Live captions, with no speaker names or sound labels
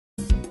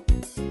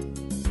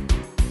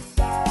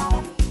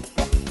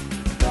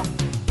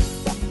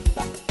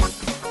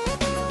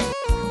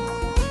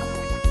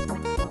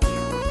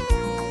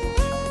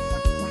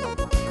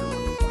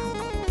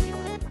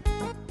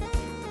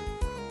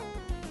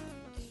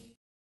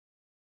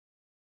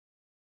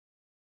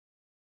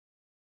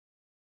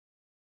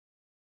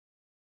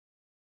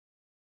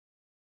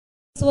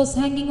was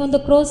hanging on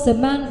the cross, a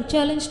man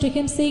challenged to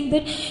him saying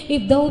that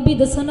if thou be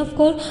the son of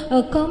God,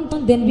 come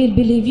then we'll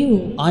believe you.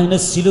 ఆయన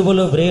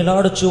సిలువలో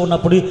వేలాడుచు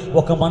ఉన్నప్పుడు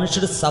ఒక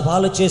మనుషుడు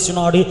సవాలు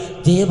చేసినాడు,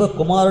 దేవ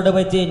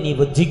కుమారుడవైతే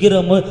నీవు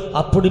దిగిరము,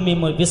 అప్పుడు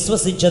మేము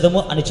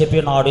విశ్వసించదము అని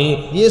చెప్పినాడు.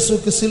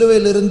 యేసుக்கு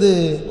సిలువైలిருந்து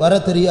వర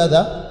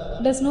தெரியாதா?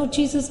 Does not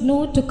Jesus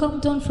know to come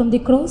down from the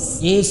cross?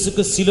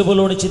 యేసుకు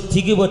సిలువలో నుంచి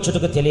దిగి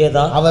వచ్చుటకు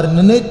తెలియదా? அவர்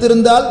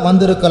நினைத்திருந்தால்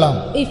வந்திருக்கலாம்.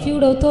 If you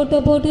would have thought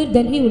about it,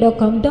 then he would have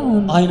come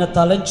down. ఆయన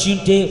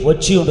తలంచింటే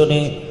వచ్చి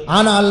ఉండునే.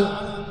 ஆனால்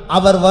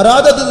அவர்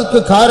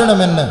வராததற்கு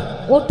காரணம் என்ன?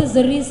 What is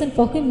the reason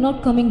for him not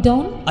coming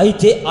down?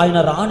 అయితే ఆయన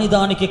రాని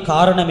దానికి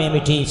కారణం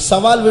ఏమిటి?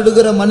 சவால்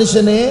விடுகிற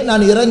மனுஷனே,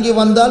 நான் இறங்கி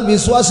வந்தால்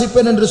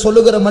விசுவாசிப்பேன் என்று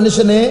சொல்லுகிற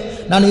மனுஷனே,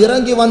 நான்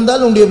இறங்கி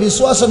வந்தால் உன்னுடைய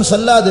விசுவாசம்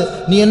செல்லாது.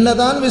 நீ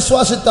என்னதான்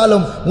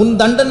விசுவாசித்தாலும் உன்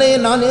தண்டனையை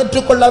நான்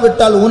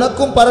ஏற்றுக்கொள்ளாவிட்டால்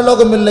உனக்கும்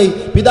பரலோகம் இல்லை.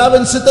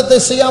 பிதாவின் சித்தத்தை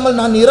செய்யாமல்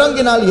நான்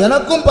இறங்கினால்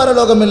எனக்கும்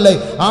பரலோகம் இல்லை.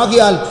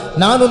 ஆகையால்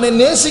நான் உன்னை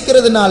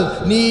நேசிக்கிறதுனால்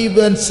நீ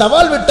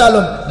சவால்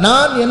விட்டாலும்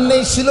நான் என்னை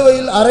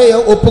சிலுவையில் அறைய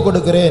ஒப்பு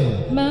கொடுக்கிறேன்.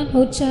 Man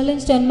who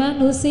challenged and man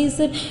who says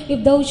that if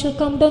thou shalt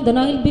come down, then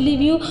I will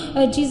believe you.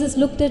 Jesus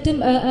looked at him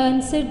and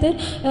said that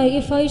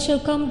if I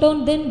shall come down,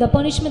 then the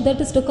punishment that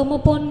is to come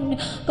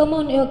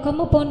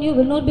upon you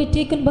will not be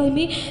taken by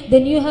me.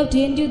 Then you have to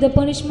endure the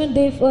punishment.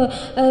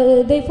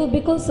 Therefore,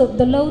 because of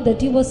the love that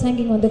he was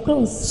hanging on the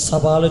cross.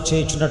 సవాలు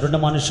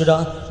చేయుచున్నటువంటి మనుషుడా,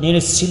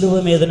 నేను సిలువ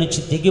మీద నుంచి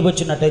దిగి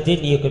వచ్చినట్లయితే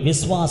నీ యొక్క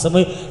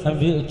విశ్వాసము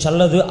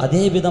చల్లదు.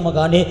 అదే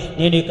విధముగానే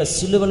నేను యొక్క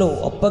సిలువలో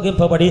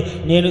అప్పగింపబడి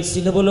నేను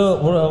సిలువలో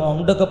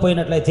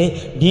ఉండకపోయినట్లయితే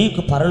నీకు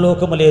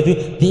పరలోకము లేదు,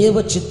 దేవ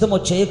చిత్తము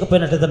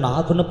చేయకపోయినట్లయితే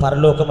నాకును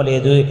పరలోకము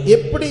లేదు.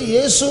 எப்படி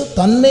இயேசு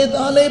தன்னை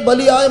தானே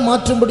பலியாய்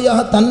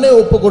மாற்றும்படியாக தன்னை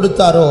ஒப்பு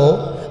கொடுத்தாரோ,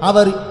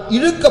 அவர்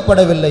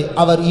இழுக்கப்படவில்லை.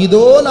 அவர்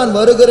இதோ நான்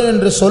வருகிறேன்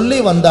என்று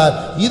சொல்லி வந்தார்.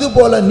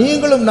 இதுபோல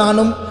நீங்களும்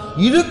நானும்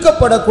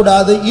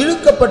இழுக்கப்படக்கூடாது.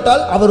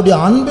 இழுக்கப்பட்டால் அவருடைய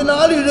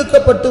அன்பினால்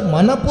இழுக்கப்பட்டு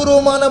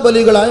மனப்பூர்வமான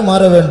பலிகளாய்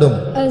மாற வேண்டும்.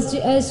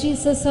 As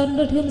Jesus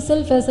surrendered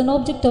himself as an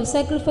object of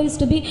sacrifice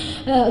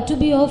to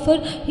be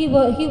offered,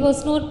 he was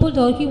not pulled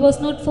or he was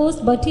not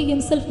forced, but he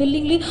himself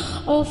willingly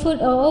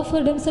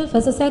offered himself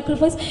as a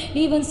sacrifice.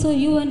 Even so,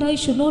 you and I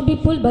should not be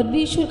pulled, but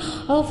we should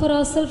offer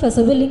ourselves as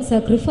a willing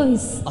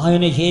sacrifice.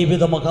 ఆయన ఏ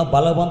విధముగా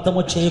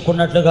బలవంతము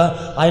చేయకున్నట్లుగా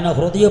ఆయన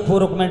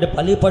హృదయపూర్వకమైన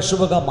బలి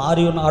పశువుగా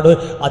మారి ఉన్నాడు.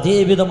 అదే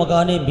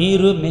విధముగానే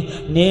మీరు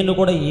నేను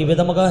కూడా ఈ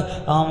విధముగా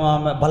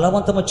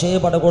బలవంతము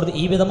చేయబడకూడదు.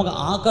 ఈ విధముగా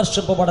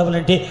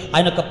ఆకర్షింపబడవాలంటే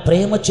ఆయన యొక్క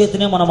ప్రేమ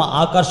చేతనే మనం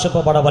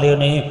ఆకర్షింపబడవాలి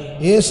అని.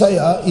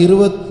 ஏசாயா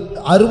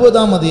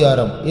 60ஆம்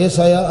அதிகாரம்,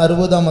 ஏசாயா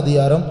 60ஆம்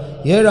அதிகாரம்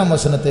 7ஆம்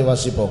வசனத்தை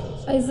வாசிப்போம்.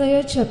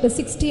 Isaiah chapter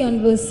 60 and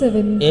verse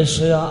 7.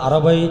 ఏషయా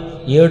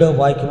 67వ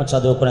వాక్యం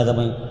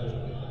చదువుకునేదము.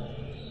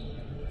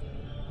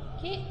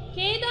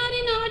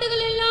 கேதாரின்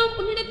ஆடுகள் எல்லாம்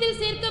உன்னிடத்தில்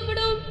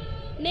சேர்க்கப்படும்.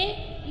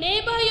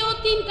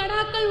 நேபாயோத்தின்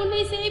கடாக்கள்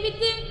உன்னை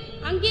சேவித்து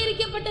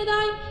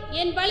அங்கீகரிக்கப்பட்டதால்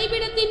என்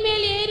பலிபீடத்தின்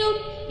மேல் ஏறும்.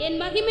 என்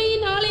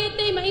மகிமையின்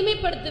ஆலயத்தை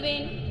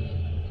மகிமைப்படுத்துவேன்.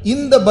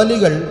 இந்த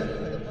பலிகள்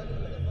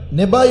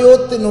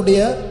நெபாயோத்தினுடைய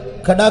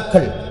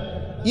கடாக்கள்,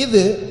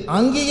 இது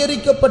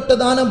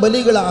அங்கீகரிக்கப்பட்டதான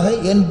பலிகளாக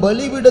என்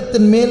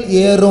பலிபீடத்தின் மேல்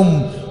ஏறும்.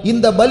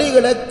 இந்த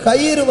பலிகளை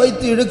கயிறு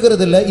வைத்து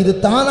இழுக்கிறது இல்லை, இது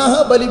தானாக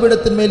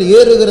பலிபீடத்தின் மேல்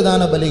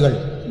ஏறுகிறதான பலிகள்.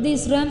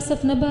 These rams of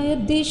Nebaioth,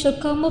 they shall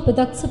come up with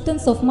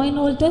acceptance of mine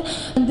altar,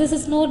 and this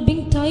is not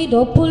being tied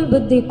or pulled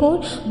with the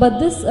cord, but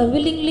this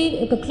willingly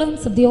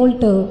climbs up the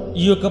altar.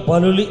 ఈ యొక్క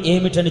బలులు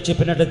ఏమిటని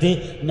చెప్పినట్లయితే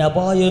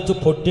Nebaioth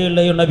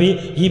పొట్టేళ్ళై ఉన్నవి.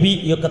 ఇవి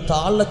ఈ యొక్క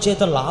తాళ్ల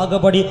చేత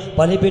లాగబడి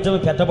బలిపీఠం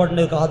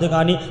పెట్టబడినది కాదు,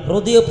 కానీ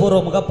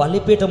హృదయపూర్వముగా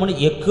బలిపీఠమును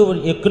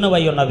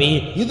ఎక్కునవై ఉన్నవి.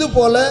 ఇది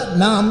పోల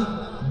நாம்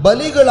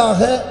பலிகளாக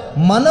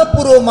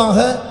மனப்பூர்வமாக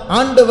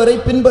ஆண்டவரை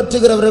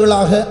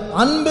பின்பற்றுகிறவர்களாக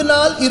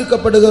அன்பினால்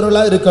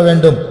ஈர்க்கப்படுகிறவர்களாக இருக்க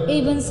வேண்டும்.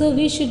 Even so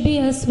we should be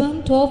as one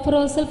to offer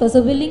ourselves as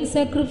a willing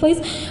sacrifice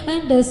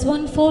and as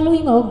one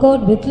following our God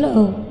with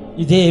love.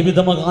 ఇదే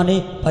విధముగానే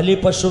బలి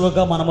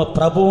పశువుగా మనము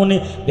ప్రభువుని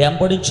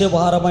వెంబడించే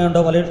వారమై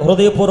ఉండవాలి.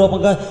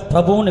 హృదయపూర్వకంగా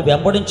ప్రభువుని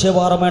వెంబడించే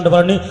వారమై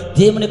ఉండవాలని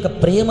దేవుని యొక్క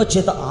ప్రేమ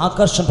చేత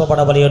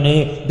ఆకర్షింపబడవాలి అని.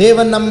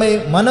 தேவன் நம்மை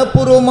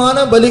மனப்பூர்வமான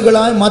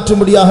பலிகளாய்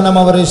மாற்றும்படியாக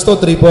நாம் அவரை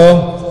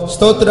ஸ்தோத்திரிப்போம்.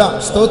 స్తోత్ర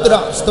స్తోత్ర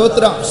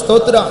స్తోత్ర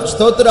స్తోత్ర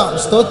స్తోత్ర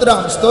స్తోత్ర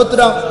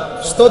స్తోత్ర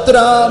స్తోత్ర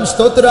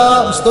స్తోత్ర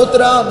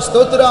స్తోత్ర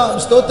స్తోత్ర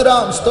స్తోత్ర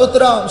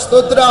స్తోత్ర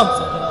స్తోత్ర.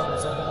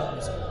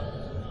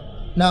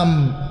 நாம்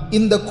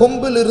இந்த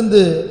கொம்பிலிருந்து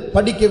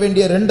படிக்க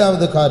வேண்டிய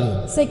இரண்டாவது காரியம்,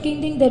 second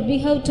thing that we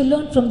have to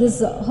learn from this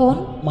horn,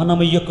 మనం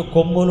ఈ యొక్క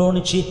కొమ్ములో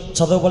నుంచి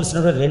చదవవలసిన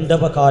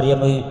రెండవ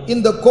కార్యము,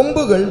 இந்த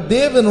கொம்புகள்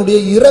தேவனுடைய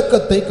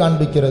இரக்கத்தை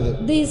காண்பிக்கிறது.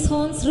 These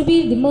horns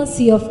reveal the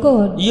mercy of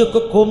God. ఈ యొక్క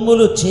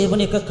కొమ్ములు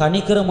దేవుని యొక్క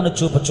కనికరమును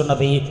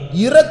చూపుచున్నవి.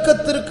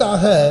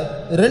 இரக்கத்திற்காக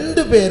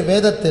ரெண்டு பேர்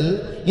வேதத்தில்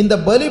இந்த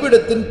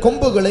பலிபீடத்தின்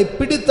கொம்புகளை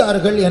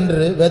பிடித்தார்கள்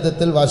என்று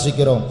வேதத்தில்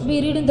வாசிக்கிறோம். We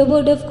read in the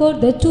word of God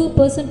that two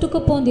persons took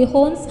upon the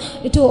horns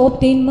to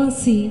obtain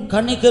mercy.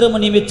 కనికరము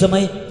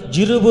నిమిత్తమై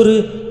జిరుబురు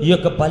ఈ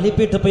యొక్క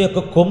బలిపీఠపై యొక్క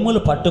కొమ్ములు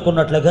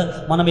పట్టుకున్నట్లుగా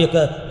మనం ఈ యొక్క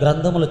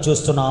గ్రంథములు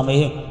చూస్తున్నాము.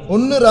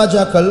 1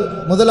 రాజాக்கள்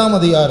 1ஆம்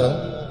அதிகாரம்,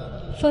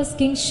 1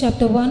 Kings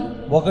chapter 1,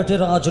 1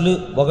 రాజులు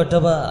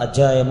 1వ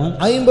అధ్యాయము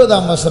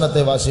 50ஆம்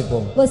வசனத்தை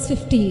வாசிப்போம். verse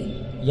 50.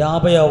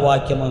 50వ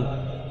వాక్యము.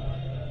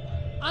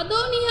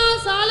 அதோனியா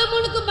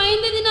சாலமோனுக்கு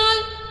பயந்ததினால்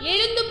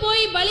எழுந்து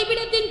போய்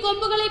பலிபீடத்தின்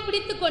கொம்புகளை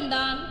பிடித்துக்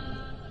கொண்டான்.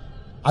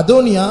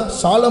 அதோனியா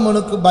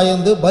சாலமோனுக்கு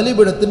பயந்து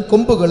பலிபீடத்தின்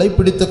கொம்புகளை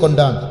பிடித்துக்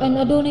கொண்டான். And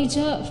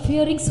Adonijah,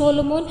 fearing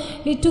Solomon,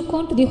 he took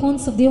on to the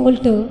horns of the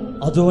altar.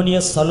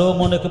 அதோனியா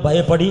சலோமோனுக்கு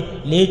பயப்படி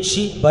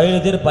లేచి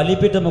బయలుదేరి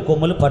బలిపీఠము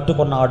కొమ్ములు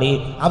పట్టుకున్నాడు.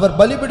 அவர்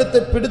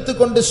பலிபீடத்தை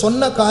பிடித்துக்கொண்டு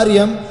சொன்ன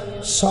காரியம்,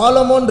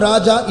 சாலமோன்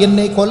ராஜா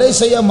என்னை கொலை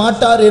செய்ய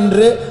மாட்டார்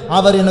என்று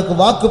அவர் எனக்கு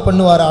வாக்கு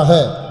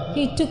பண்ணுவாராக.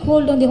 He took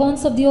hold on the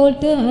horns of the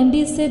altar and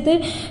he said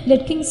that,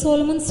 let King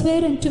Solomon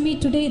swear unto me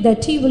today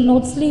that he will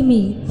not slay me.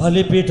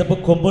 బలిపీఠపు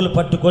కొమ్ములు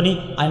పట్టుకొని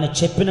ఆయన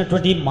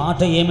చెప్పినటువంటి మాట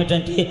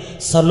ఏమిటంటే,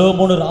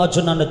 సలోమోను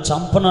రాజు నన్ను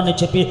చంపనని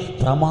చెప్పి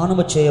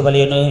ప్రమాణము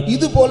చేయవలెను.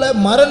 இது போல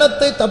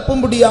மரணத்தை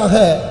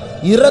தப்பும்படியாக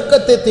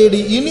இரக்கத்தை தேடி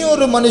இனி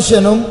ஒரு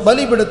மனுஷனும்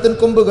பலிபீடத்தின்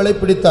கொம்புகளை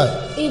பிடித்தார்.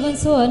 Even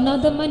so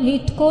another man, he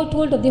caught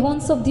hold of the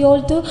horns of the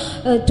altar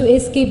to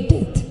escape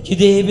death.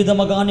 ఇదే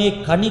విధముగానే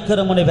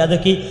కనికరముని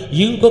వెదకి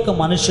ఇంకొక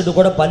మనుషుడు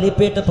కూడా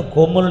బలిపీఠపు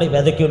కొమ్ములని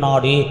వెదకి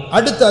ఉన్నాడు.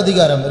 அடுத்த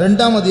அதிகாரம்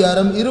 2ஆம்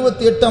அதிகாரம்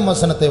 28ஆம்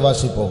வசனத்தை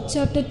வாசிப்போம்.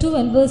 Chapter 2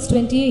 and verse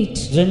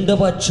 28.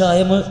 2వ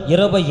అధ్యాయము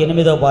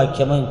 28వ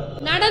వాక్యము.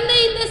 நடந்த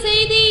இந்த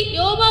செய்தி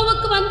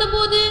யோவாவுக்கு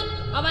வந்தபோது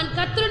அவன்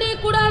கர்த்தருடைய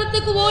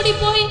கூடாரத்துக்கு ஓடி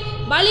போய்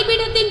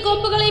பலிபீடத்தின்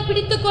கொம்புகளை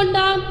பிடித்துக்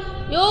கொண்டான்.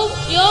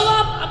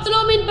 யோவாப்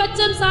அப்சலோமின்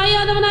பட்சம்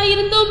சாயாதவனாய்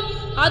இருந்தும்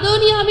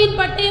அதோனியாவின்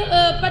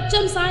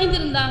பட்சம்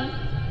சாய்ந்திருந்தான்.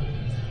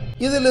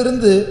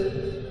 இதிலிருந்து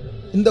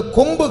இந்த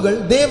கொம்புகள்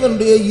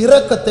தேவனுடைய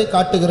இரக்கத்தை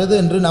காட்டுகிறது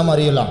என்று நாம்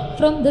அறியலாம்.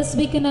 From this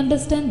we can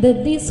understand that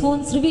these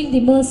horns reveal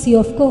the mercy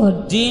of God.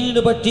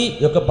 దీనిని బట్టి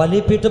యొక్క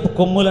బలిపీఠపు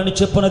కొమ్ములని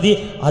చెప్పునది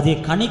అది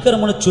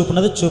కనికరమును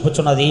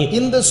చూపుచున్నది.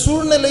 இந்த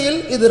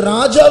சூழ்நிலையில் இது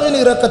ராஜாவின்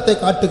இரக்கத்தை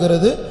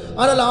காட்டுகிறது,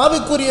 ஆனால்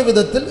ஆவிக்குரிய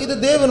விதத்தில் இது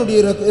தேவனுடைய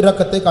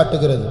இரக்கத்தை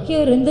காட்டுகிறது.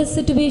 Here in this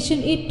situation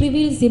it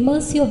reveals the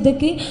mercy of the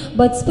king,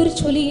 but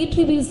spiritually it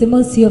reveals the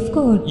mercy of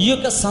God. ఈ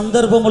యొక్క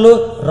సందర్భములో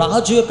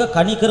రాజు యొక్క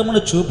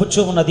కనికరమును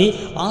చూపుచు ఉన్నది,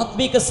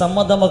 ఆత్మిక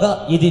సంబంధముగా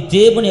ఇది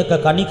దేవుని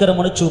యొక్క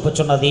కనికరమును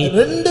చూపుచున్నది.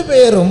 రెండు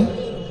பேரும்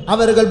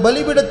அவர்கள்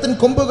பலிபீடத்தின்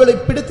கொம்புகளை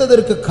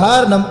பிடித்ததற்கு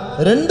காரணம்,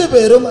 ரெண்டு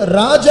பேரும்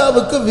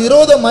ராஜாவுக்கு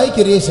விரோதமாய்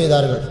கிரியை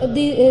செய்தார்கள்.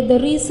 The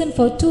reason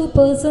for two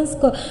persons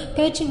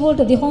catching hold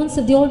of the horns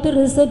of the altar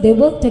is that they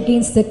worked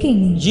against the king.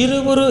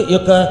 ఇరువురు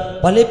యొక్క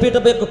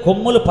బలిపీఠం యొక్క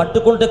కొమ్ములు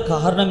పట్టుకుంటే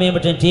కారణం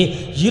ఏమిటంటే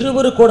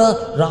ఇరువురు కూడా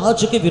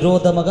రాజుకి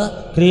విరోధముగా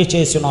క్రియ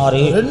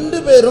చేస్తున్నారు.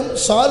 రెండు பேரும்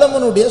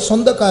சாலமோனுடைய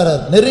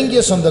சொந்தக்காரர்,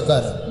 நெருங்கிய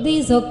சொந்தக்காரர்.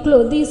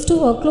 These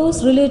two are close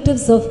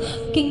relatives of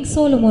King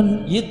Solomon.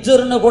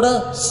 ఇద్దరును కూడా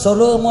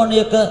సొలొమోను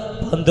యొక్క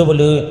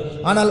బంధువులు.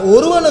 ஆனால்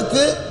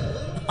ஒருவனுக்கு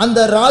அந்த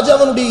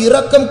ராஜாவினுடைய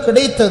இரக்கம்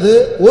கிடைத்தது,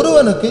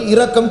 ஒருவனுக்கு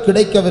இரக்கம்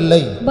கிடைக்கவில்லை.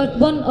 But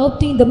one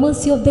obtained the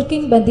mercy of the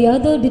king, but the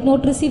other did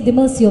not receive the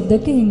mercy of the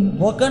king.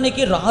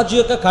 ఒకనికి రాజు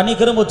యొక్క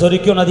కనికరము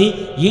దొరికినది,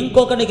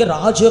 ఇంకొకనికి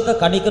రాజు యొక్క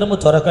కనికరము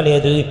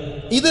దొరకలేదు.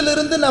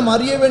 இதிலிருந்து நாம்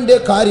அறிய வேண்டிய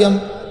காரியம்,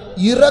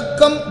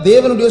 இரக்கம்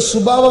தேவனுடைய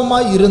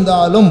சுபாவமாய்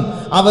இருந்தாலும்,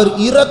 அவர்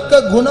இரக்க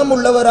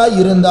குணமுள்ளவராய்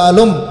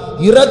இருந்தாலும்,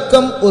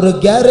 இரக்கம் ஒரு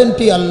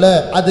கேரண்டி அல்ல,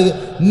 அது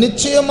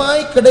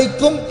நிச்சயமாய்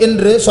கிடைக்கும்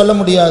என்று சொல்ல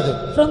முடியாது.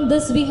 From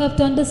this we have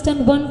to understand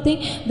one thing,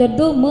 that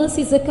though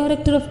mercy is a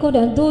character of God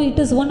and though it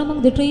is one among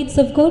the traits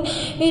of God,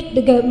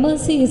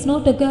 mercy is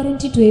not a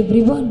guarantee to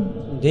everyone.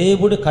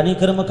 దేవుడు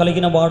కనికరము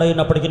కలిగిన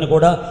వాడైనప్పటికీ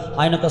కూడా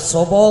ఆయన యొక్క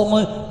స్వభావము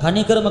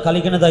కనికరము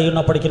కలిగినది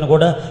అయినప్పటికీ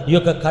కూడా ఈ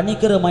యొక్క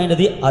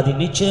కనికరమైనది అది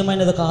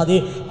నిశ్చయమైనది కాదు,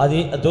 అది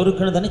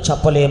దొరికినదని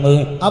చెప్పలేము.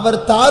 அவர்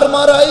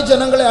தாறுமாறாய்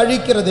ஜனங்களை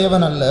அழிக்கிற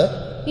தேவன் அல்ல.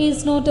 He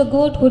is not a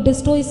God who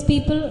destroys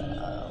people.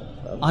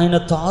 ఆయన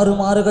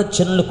తారుమారుగా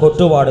జనులు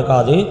కొట్టువాడు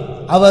కాదు.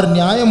 அவர்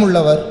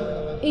நியாயமுள்ளவர்.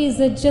 He is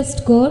a just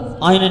God.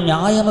 ఆయన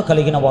న్యాయము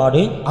కలిగిన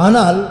వాడు.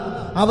 ஆனால்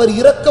அவர்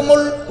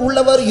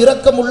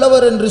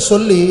இரக்கமுள்ளவர் என்று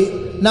சொல்லி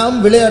நாம்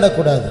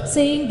விளையாடக்கூடாது.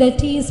 Saying that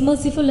he is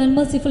merciful and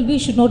merciful, we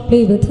should not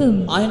play with him.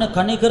 ఆయన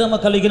కనికరము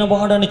కలిగిన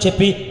వాడని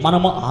చెప్పి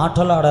మనము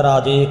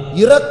ఆటలాడరాదు.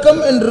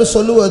 இரக்கம் என்று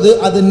சொல்லுவது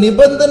அது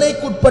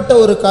நிபந்தனைக்குட்பட்ட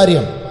ஒரு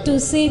காரியம். To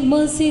say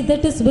mercy,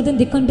 that is within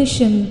the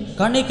condition.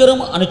 కనికరం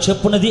అని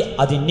చెప్పునది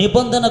అది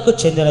నిబంధనకు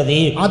చెందినది.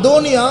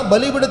 அதோனியா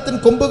பலிபீடத்தின்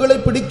கொம்புகளை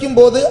பிடிக்கும்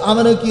போது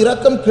அவனுக்கு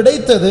இரக்கம்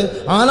கிடைத்தது,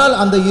 ஆனால்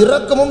அந்த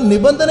இரக்கமும்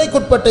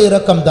நிபந்தனைக்குட்பட்ட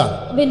இரக்கம் தான்.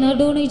 When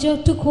Adonijah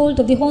took hold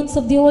of the horns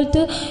of the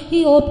altar,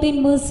 he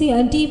obtained mercy,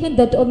 and even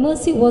that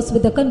mercy was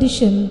with a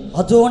condition.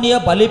 Adonijah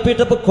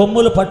బలిపీఠపు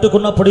కొమ్ములు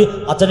పట్టుకున్నప్పుడు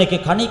అతనికి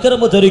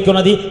కనికరము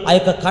దొరికినది, ఆ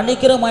యొక్క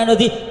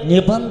కనికరమైనది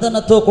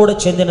నిబంధనతో కూడా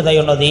చెందినదై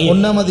ఉన్నది.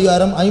 1ஆம்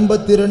அதிகாரம்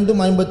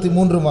 52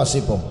 53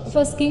 வாசிப்போம்.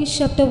 First Kings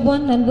chapter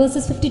 1 and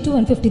verses 52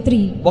 and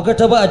 53.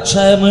 1వ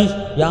అధ్యాయము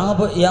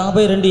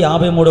 52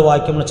 53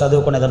 వాక్యములు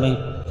చదువుకునేదమే.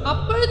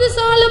 அப்பொழுது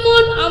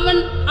சாலமோன்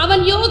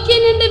அவன்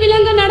யோக்கியன் என்று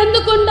விளங்க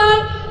நடந்து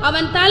கொண்டால்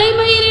அவன்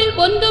தலைமயிரில்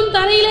ஒன்றும்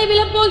தரையிலே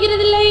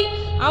விழப்போகிறதில்லை.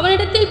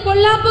 அவனிடத்தில்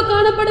பொல்லாப்பு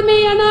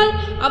காணப்படுமேயானால்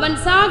அவன்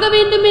சாக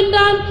வேண்டும்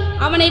என்றான்.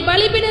 அவனை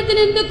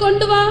பலிபீடத்திலிருந்து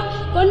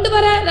கொண்டு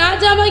வர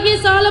ராஜாவாகிய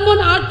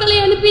சாலமோன் ஆட்களை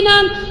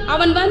அனுப்பினான்.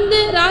 அவன் வந்து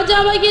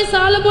ராஜாவாகிய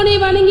சாலமோனை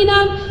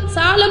வணங்கினான்.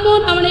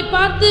 சாலமோன் அவனை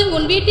பார்த்து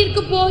உன்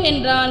வீட்டிற்கு போ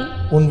என்றான்.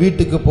 உன்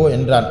வீட்டுக்கு போ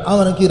என்றான்.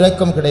 அவனுக்கு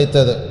இரக்கம்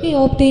கிடைத்தது. He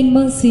obtained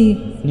mercy.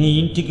 నీ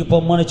ఇంటికి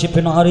పొమ్మని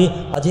చెప్పినారు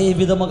అదే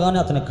విధముగానే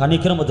అతని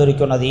కనికరము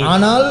దొరికినది.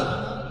 ஆனால்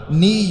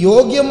நீ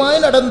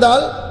யோகியமாய்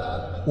நடந்தால்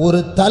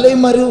ஒரு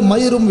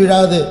தலைமயிரும்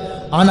விழாது,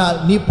 ஆனால்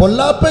நீ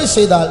பொல்லாப்பை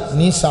செய்தால்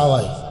நீ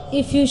சாவாய்.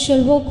 If you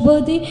shall walk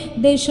worthy,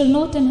 there shall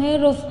not an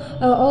hair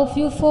of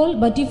you fall,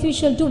 but if you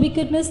shall do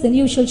wickedness, then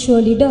you shall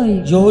surely die.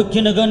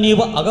 యోగ్యునిగా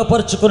నీవు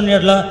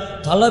అగపరుచుకునేట్లా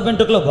తల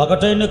వెంట్రుకలు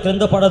ఒకటైన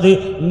క్రింద పడదు,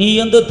 నీ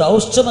యందు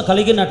దౌష్ట్యము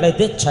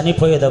కలిగినట్లయితే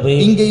చనిపోయేదవి.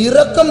 இங்கே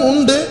இரக்கம்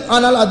உண்டு,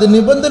 ஆனால் அது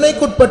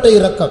நிபந்தனைக்குட்பட்ட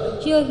இரக்கம்.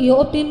 Here he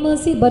obtained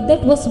mercy, but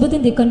that was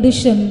within the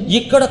condition.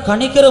 ఇక్కడ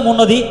కనికరం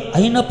ఉన్నది,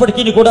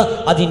 అయినప్పటికీ కూడా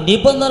అది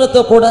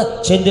నిబంధనతో కూడా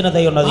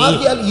చెందినదై ఉన్నది.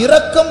 ஆகையால்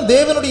இரக்கம்,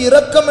 தேவனுடைய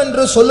இரக்கம்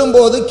என்று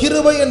சொல்லும்போது,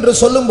 கிருபை என்று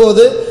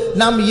சொல்லும்போது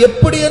நாம்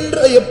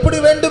எப்படி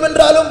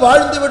வேண்டுமென்றாலும்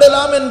வாழ்ந்து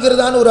விடலாம்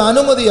என்கிறதான ஒரு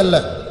அனுமதி அல்ல.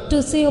 To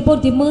say about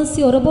the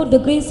mercy or about the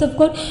grace of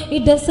God,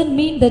 it doesn't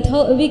mean that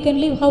we can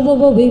live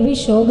however we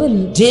wish or will.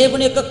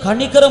 దేవుని యొక్క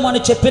కనికరం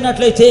అని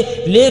చెప్పినట్లయితే,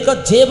 లేక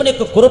దేవుని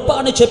యొక్క కృప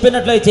అని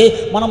చెప్పినట్లయితే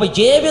మనం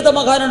ఏ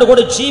విధముగానైనా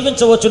కూడా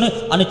జీవించవచ్చును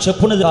అని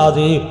చెప్పునది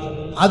కాదు.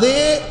 அதே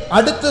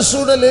அடுத்த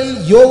சூழலில்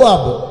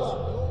யோவாபு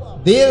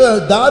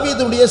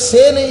தாவீதுடைய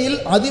சேனையில்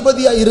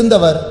அதிபதியாய்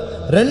இருந்தவர்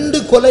 2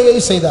 கொலையை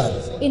செய்தார்.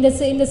 In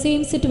the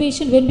same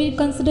situation, when we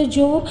consider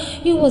Job,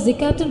 he was the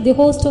captain of the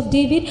host of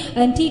David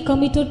and he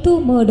committed 2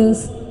 murders.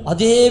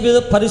 అదే విధ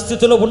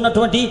పరిస్థితిలో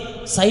ఉన్నటువంటి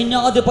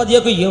సైన్యాధిపతి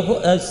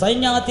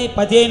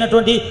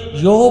అయినటువంటి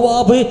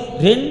యోవాబు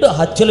 2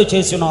 హత్యలు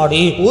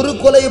చేసినాడు. ஒரு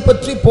கொலையை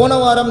பற்றி போன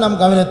வாரம் நாம்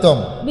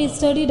கவனித்தோம். We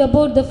studied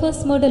about the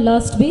first murder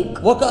last week.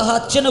 ఒక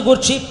హత్యను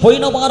గురించి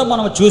పోయిన వారం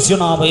మనం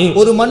చూసినాము.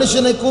 ஒரு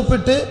மனுஷனை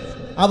கூப்பிட்டு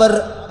அவர்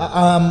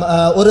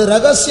ஒரு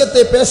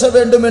ரகசியத்தை பேச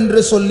வேண்டும்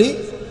என்று சொல்லி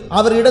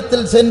அவர்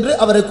இடத்தில் சென்று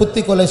அவரை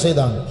குத்தி கொலை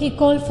செய்தான். He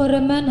called for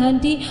a man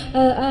and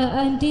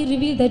he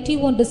revealed that he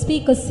wanted to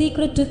speak a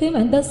secret to him,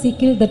 and thus he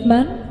killed that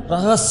man.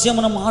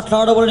 రహస్యమును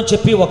మాట్లాడవలని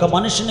చెప్పి ఒక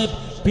మనిషిని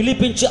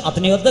పిలిపించి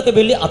అతని వద్దకు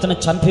వెళ్ళి అతను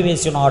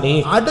చంపివేసినాడు.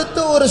 அடுத்த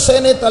ஒரு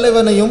சேனை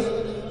தலைவனையும்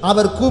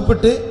அவர்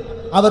கூப்பிட்டு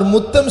அவர்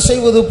முத்தம்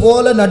செய்வது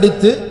போல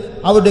நடித்து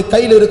அவருடைய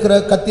கையில் இருக்கிற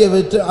கத்தியை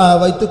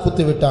வைத்து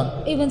குத்தி விட்டான்.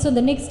 Even so,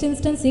 the next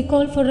instance he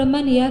called for a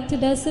man, he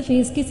acted as if he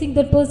is kissing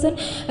that person,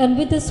 and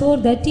with the sword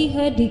that he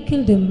had, he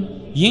killed him.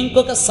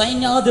 ఇంకొక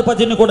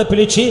సైన్యాధిపతిని కూడా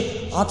పిలిచి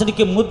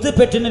అతనికి ముద్దు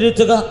పెట్టిన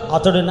రీతిగా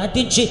అతడు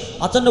నటించి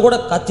అతన్ని కూడా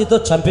కత్తితో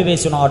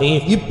చంపివేసినాడు.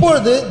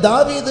 இப்பொழுது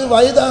தாவீது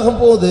வயதாகும்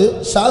போது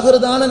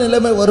சாகிறதான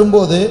நிலைமை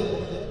வரும்போது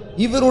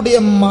இவருடைய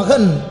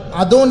மகன்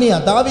அதோனியா,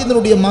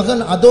 தாவீதினுடைய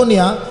மகன்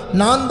அதோனியா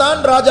நான் தான்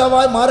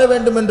ராஜாவாய் மாற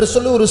வேண்டும் என்று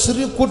சொல்லி ஒரு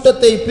சிறு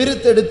கூட்டத்தை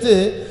பிரித்தெடுத்து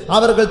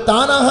அவர்கள்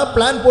தானாக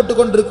பிளான் போட்டு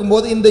கொண்டிருக்கும்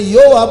போது இந்த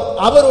யோவாப்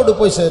அவரோடு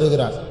போய்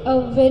சேருகிறார்.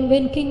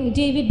 When King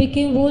David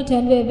became old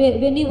and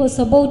when he was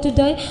about to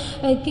die,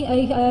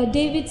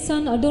 David's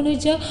son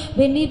Adonijah,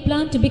 when he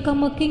planned to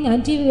become a king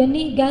and when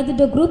he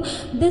gathered a group,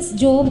 this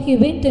Job he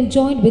went and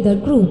joined with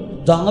that group.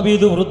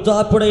 దావీదు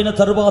వృద్ధాప్యుడైన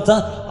తరువాత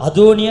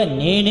అదోనియా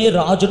నేనే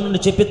రాజునని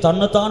చెప్పి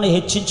తన్ను తాను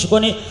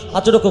హెచ్చించుకొని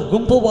అతడు ఒక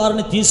గుంపు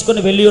వారిని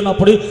తీసుకొని వెళ్ళి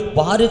ఉన్నప్పుడు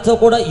వారితో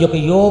కూడా ఈ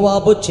యొక్క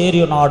యోవాబు చేరి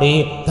ఉన్నాడు.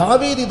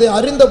 దావీదు ఇதை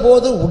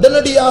அறிந்தபோது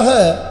உடனடியாக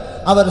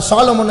அவர்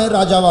சாலமோனை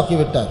ராஜாவாக்கி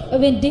விட்டார்.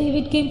 When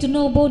David came to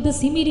know about this,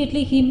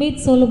 immediately he made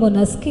Solomon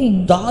as king.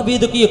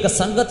 దావీదుకి ఈ యొక్క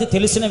సంగతి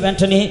తెలిసిన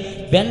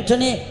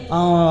వెంటనే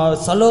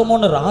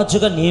సొలొమోను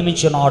రాజుగా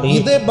నియమించినాడు.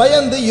 ఇదే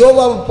భయంది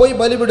యోవాబు పోయి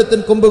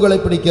బలిపీఠத்தின் கொம்புகளை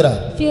பிடிக்கிறார்.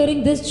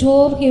 Fearing this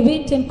Job, he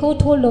went and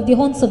caught hold of the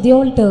horns of the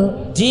altar.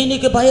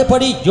 దీనికి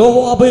భయపడి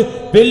యోవాబు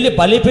వెళ్ళి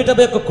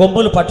బలిపీఠం యొక్క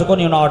కొమ్ములు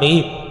పట్టుకొని ఉన్నాడు.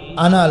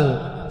 ஆனால்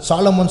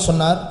சாலமோன்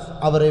சொன்னார்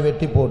அவரை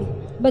வெட்டி போடு.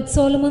 But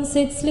Solomon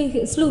said,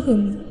 slew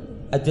him.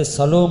 అయితే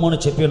సొలొమోను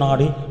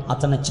చెప్పినాడు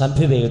అతన్ని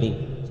చంపివేయుడి.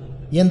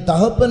 என்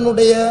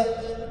தகப்பனுடைய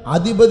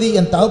அதிபதி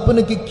என்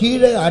தகப்பனுக்கு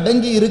கீழே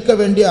அடங்கி இருக்க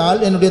வேண்டிய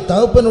ஆள் என்னுடைய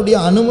தகப்பனுடைய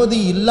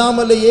அனுமதி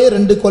இல்லாமலேயே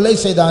 2 கொலை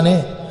செய்தானே,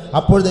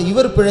 அப்பொழுது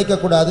இவர்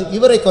பிழைக்க கூடாது,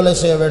 இவரை கொலை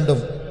செய்ய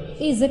வேண்டும்.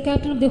 He is the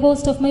captain of the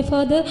host of my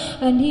father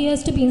and he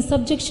has to be in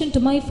subjection to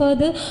my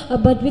father,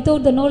 but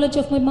without the knowledge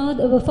of my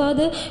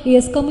father he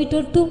has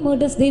committed 2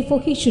 murders, therefore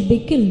he should be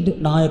killed.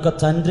 నా యొక్క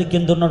తండ్రి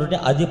కింద ఉన్నటువంటి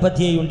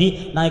అధిపతి అయి ఉండి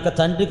నా యొక్క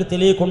తండ్రికి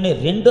తెలియకుండా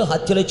 2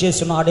 హత్యలు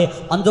చేస్తున్నాడే,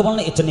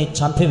 అందువలన ఇతన్ని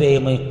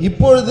చంపివేయము.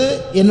 இப்பொழுது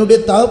என்னுடைய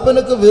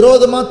தகப்பனுக்கு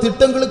விரோதமா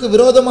திட்டங்களுக்கு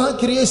விரோதமா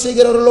கிரியை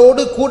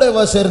செய்கிறவர்களோடு கூட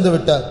சேர்ந்து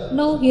விட்டார்.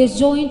 Now he has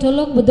joined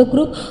along with the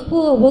group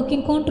who are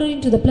working contrary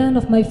to the plan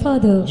of my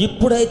father.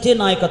 ఇప్పుడైతే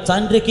నా యొక్క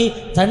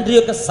తండ్రి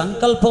యొక్క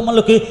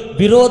సంకల్పములకు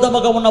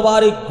విరోధముగా ఉన్న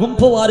వారి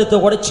గుంపు వారితో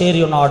కూడా చేరి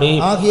ఉన్నాడు.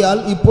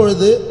 ஆகையால்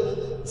இப்பொழுது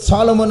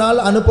சாலமோனால்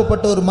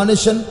அனுப்பப்பட்ட ஒரு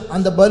மனுஷன்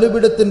அந்த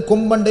பலிபீடத்தின்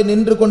கொம்பண்டை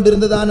நின்று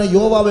கொண்டிருந்ததான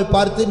யோவாவை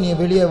பார்த்து நீ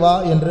வெளியே வா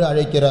என்று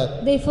அழைக்கிறார்.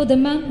 Therefore the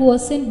man who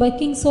was sent by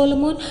King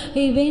Solomon,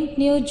 he went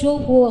near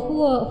Job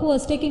who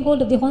was taking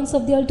hold of the horns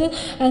of the altar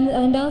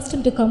and asked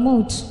him to come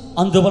out.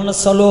 అందువలన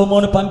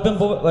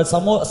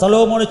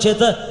సొలొమోను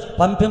చేత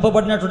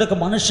పంపింపబడినటువంటి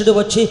మనుషుడు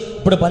వచ్చి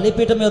ఇప్పుడు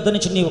బలిపీఠం యొద్ద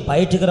నుంచి నీవు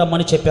బయటికి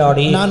రమ్మని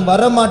చెప్పాడు. நான்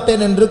வர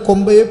மாட்டேன் என்று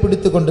கொம்பையே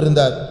பிடித்துக்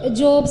கொண்டிருந்தார்.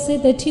 Job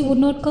said that he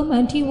would not come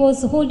and he was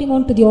holding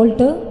on to the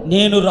altar.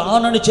 నేను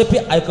రానని చెప్పి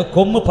ఆ యొక్క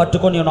కొమ్ము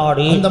పట్టుకొని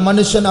ఉన్నాడు. அந்த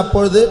மனுஷன்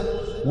அப்பொழுது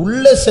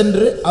உள்ளே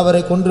சென்று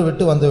அவரை கொன்று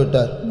விட்டு வந்து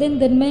விட்டார். Then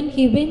that man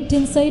he went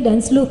inside and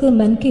slew him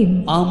and came.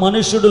 ఆ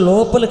మనుషుడు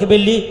లోపలికి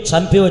వెళ్ళి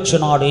చంపి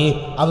వచ్చున్నాడు.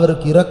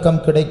 அவருக்கு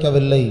இரக்கம்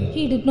கிடைக்கவில்லை.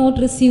 He did not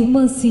receive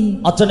mercy.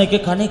 అతనికి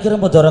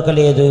కనికరము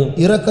దొరకలేదు.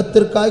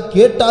 இரக்கத்திற்காய்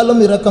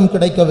கேட்டாலும் இரக்கம்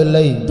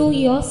கிடைக்கவில்லை. Though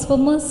he asked for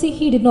mercy,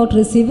 he did not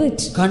receive it.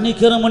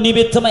 కనికరము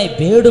నిమిత్తమై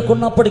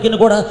వేడుకున్నప్పటికీ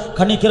కూడా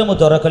కనికరము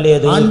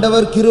దొరకలేదు.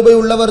 ஆண்டவர் கிருபை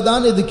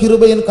உள்ளவர்தான், இது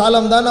கிருபையின்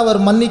காலம்தான்,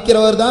 அவர்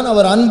மன்னிக்கிறவர்தான்,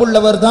 அவர்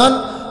அன்புள்ளவர்தான்.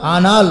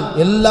 ஆனால்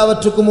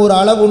எல்லாவற்றுக்கும் ஒரு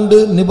அளவு உண்டு,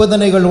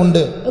 நிபந்தனைகள்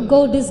உண்டு.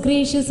 God is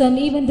gracious and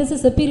even this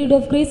is a period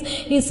of grace.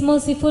 He is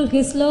merciful,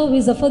 his love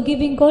is a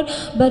forgiving God,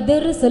 but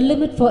there is a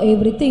limit for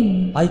everything.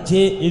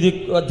 అయితే ఇది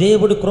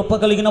దేవుడి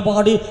కృప కలిగిన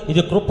వాడు,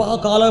 ఇది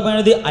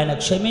కృపాకాలమైనది, ఆయన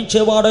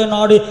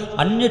క్షమించేవాడైనాడు.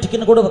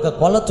 అన్నిటికీ కూడా ఒక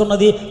కొలత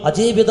ఉన్నది,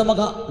 అదే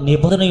విధముగా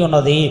నిబంధన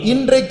ఉన్నది.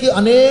 இன்றைக்கு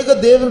अनेक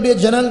தேவனுடைய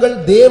ஜனங்கள்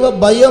தேவ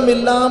பயம்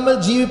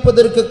இல்லாமல்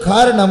ஜீவிப்பதற்கு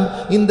காரணம்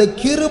இந்த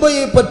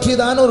கிருபையை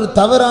பற்றிதான் ஒரு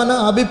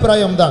தவறான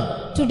அபிப்பிராயம் தான்.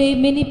 Today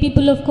many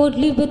people of God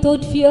live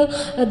without fear.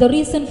 The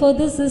reason for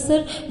this is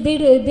that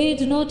they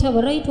do not have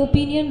a right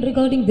opinion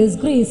regarding this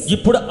grace.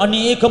 ఇప్పుడు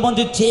అనేక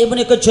మంది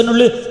దేవుని యొక్క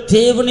జనులు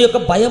దేవుని యొక్క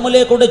భయం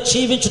లేకుండా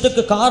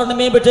జీవించుటకు కారణం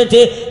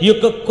ఏమిటంటే ఈ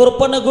యొక్క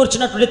కృపను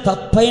గురించినటువంటి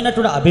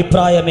తప్పైనటువంటి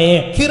అభిప్రాయమే.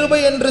 கிருபை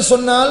என்று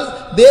சொன்னால்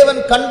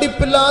தேவன்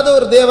கண்டிப்பில்லாத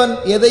ஒரு தேவன்,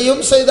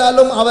 எதையும்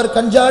செய்தாலும் அவர்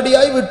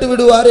கஞ்சாடியாய் விட்டு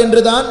விடுவார்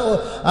என்றுதான்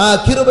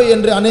கிருபை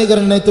என்று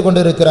அநேகர் நினைத்துக்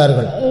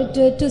கொண்டிருக்கிறார்கள்.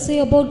 To say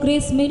about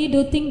grace, many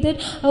do think that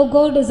our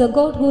God is a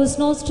God who is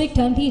not strict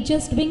and he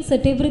just brings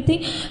at everything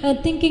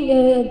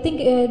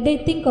they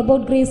think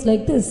about grace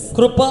like this.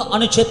 కృప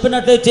అని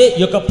చెప్పినట్లయితే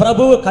ఈ యొక్క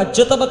ప్రభువు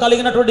ఖచ్చితంగా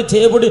కలిగినటువంటి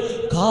దేవుడు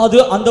కాదు,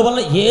 అందువల్ల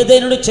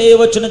ఏదైనా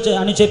చేయవచ్చును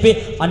అని చెప్పి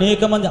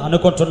అనేక మంది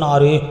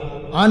అనుకుంటున్నారు.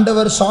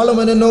 ஆண்டவர்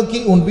சாலமோனை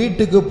நோக்கி உன்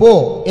வீட்டுக்கு போ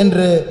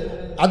என்று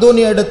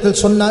அதோனியா இடத்தில்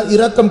சொன்னார்,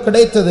 இரக்கம்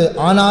கிடைத்தது.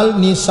 ஆனால்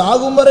நீ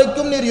சாகும்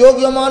வரைக்கும் நீர்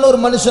யோகியமான ஒரு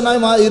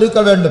மனுஷனாய் இருக்க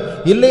வேண்டும்,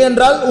 இல்லை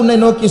என்றால் உன்னை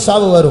நோக்கி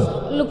சாவு வரும்.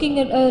 Looking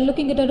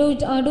at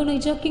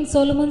Adonijah, King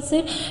Solomon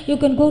said, you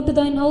can go to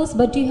thine house,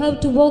 but you have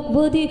to walk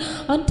worthy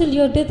until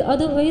your death,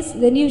 otherwise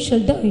then you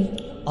shall die.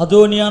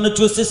 అదోనియాను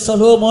చూసి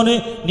సొలొమోను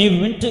నీవు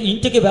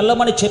ఇంటికి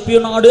వెళ్ళమని చెప్పి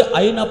ఉన్నాడు,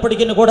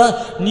 అయినప్పటికీ కూడా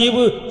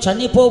నీవు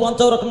చనిపోవంత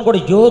వరకు కూడా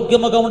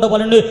యోగ్యముగా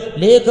ఉండవలెను,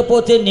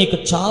 లేకపోతే నీకు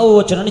చావు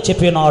వచ్చునని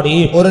చెప్పి ఉన్నాడు.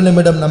 ஒரு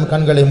நிமிடம் நம்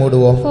கண்களை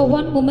மூடுவோம். For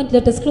one moment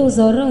let us close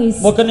our eyes.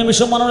 ఒక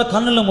నిమిషం మనం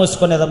కన్నులు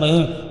మూసుకునేదము.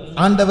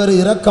 ஆண்டவர்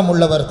இரக்கம்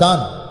உள்ளவர்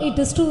தான். It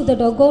is true that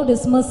our God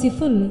is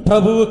merciful.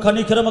 ప్రభువు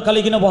కనికరము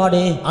కలిగిన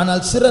వాడే.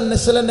 ஆனால்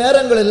சில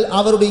நேரங்களில்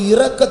அவருடைய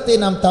இரக்கத்தை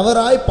நாம்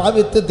தவறாய்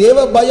பாவித்து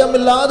தேவ பயம்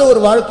இல்லாத ஒரு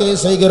வாழ்க்கையை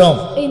செய்கிறோம்.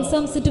 In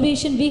some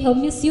situation we have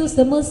misused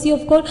the mercy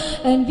of God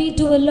and we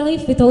do a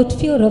life without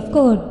fear of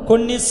God.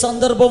 కొన్ని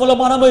సందర్భములో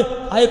మనము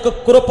ఆ యొక్క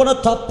కృపను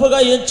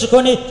తప్పుగా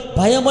ఎంచుకొని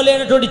భయము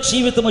లేనటువంటి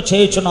జీవితము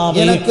చేయుచున్నాము.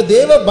 எனக்கு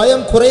தேவ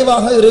பயம்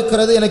குறைவாக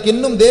இருக்கிறது, எனக்கு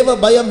இன்னும் தேவ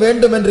பயம்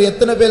வேண்டும் என்று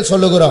எத்தனை பேர்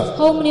சொல்லுகிறோம்?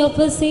 How many of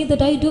us say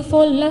that I do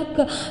fall lack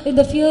in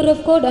the fear of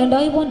God and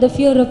I want the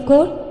fear of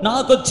God?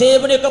 నాకు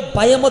దేవుని యొక్క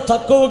భయము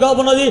తక్కువగా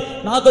ఉన్నది,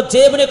 నాకు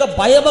దేవుని యొక్క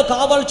భయము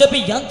కావాలని చెప్పి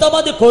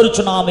ఎంతమంది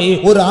కోరుచున్నాము.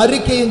 ஒரு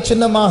அறிக்கையின்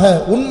சின்னமாக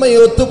உண்மையை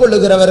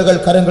ஒத்துக்கொள்ளுகிறவர்கள்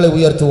கரங்களை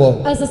உயர்த்துவோம்.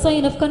 As a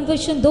sign of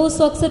confession, those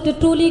who accept it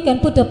truly can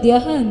put up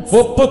their hands.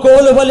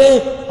 ఒప్పుకోలువలే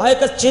ఆ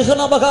యొక్క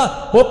చిహ్నముగా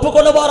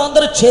ఒప్పుకున్న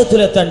వారందరూ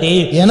చేతులెత్తండి.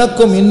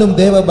 எனக்கும் இன்னும்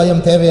தேவ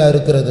பயம் தேவையா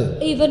இருக்கிறது.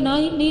 Even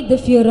I need the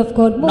fear of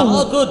God more.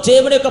 నాకు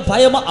దేవుని యొక్క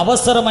భయము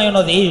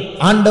అవసరమైనది.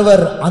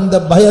 ஆண்டவர் அந்த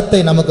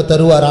பயத்தை நமக்கு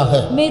தருவாராக.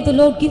 May the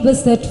Lord give us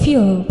that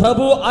fear.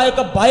 ప్రభు ఆ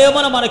యొక్క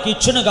భయమును మనకి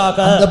ఇచ్చును గాక.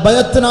 அந்த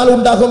பயத்தினால்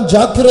உண்டாகும்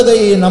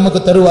ஜாக்கிரதையை நமக்கு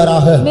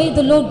தருவாராக. May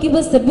the Lord give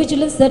us that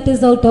vigilance that is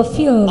out of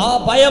fear. ఆ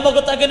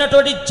భయముకు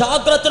తగినటువంటి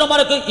జాగ్రత్తను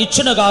మనకు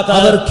ఇచ్చును గాక.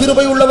 அவர்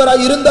கிருபை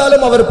உள்ளவராய்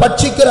இருந்தாலும் அவர்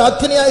பட்சிக்கிற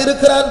அக்கினியாய்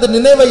இருக்கிறார், அந்த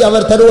நினைவை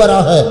அவர்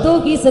தருவாராக. Though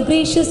he is a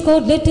gracious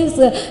God,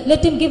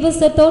 let him give us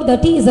that thought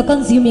that he is a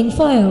consuming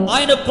fire.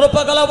 ఆయన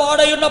కృపగల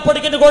వాడై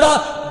ఉన్నప్పటికీ కూడా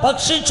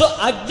భక్షించు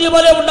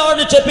అగ్నివలే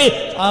ఉన్నాడని చెప్పి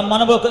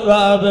మనము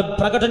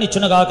ప్రకటన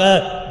ఇచ్చును గాక.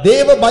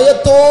 தேவ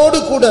பயத்தோடு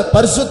கூட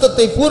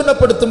பரிசுத்தத்தை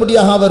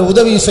பூர்ணப்படுத்தும்படியாக அவர்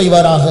உதவி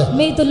செய்வாராக.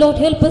 May the Lord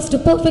help us to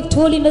perfect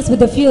holiness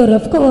with the fear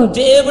of God.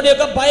 దేవుని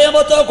యొక్క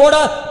భయముతో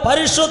కూడా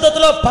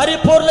పరిశుద్ధతలో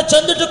పరిపూర్ణ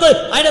చెందుటకు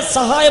ఆయన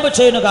సహాయం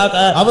చేయును గాక.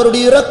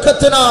 அவருடைய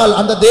இரக்கத்தினால்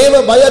அந்த தேவ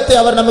பயத்தை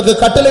அவர் நமக்கு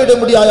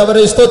கட்டளையிடும்படியாக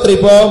அவரை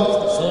ஸ்தோத்திரிப்போம்.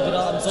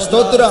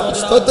 ஸ்தோத்திர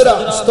ஸ்தோத்திர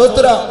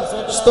ஸ்தோத்திர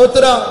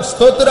ஸ்தோத்திர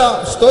ஸ்தோத்திர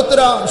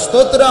ஸ்தோத்திர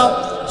ஸ்தோத்திர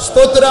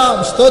ஸ்தோத்திர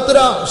ஸ்தோத்திர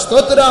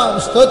ஸ்தோத்திர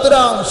ஸ்தோத்திர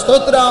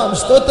ஸ்தோத்திர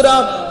ஸ்தோத்திர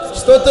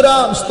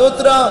ஸ்தோத்திரம்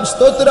ஸ்தோத்திரம்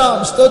ஸ்தோத்திரம்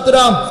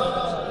ஸ்தோத்திரம்.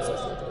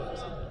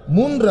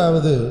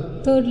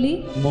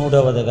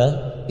 மூடவதுగా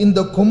இந்த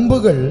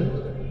கொம்புகள்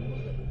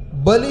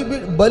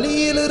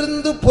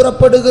பலியிலிருந்து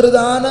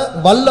புறப்படுகிறதான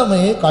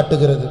வல்லமையை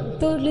காட்டுகிறது.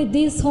 Thirdly,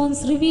 these horns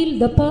reveal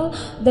the power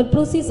that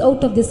proceeds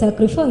out of the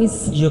sacrifice.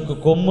 ఈ యొక్క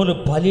కొమ్ములు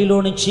బలిలో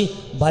నుంచి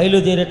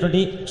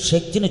బయలుదేరేటువంటి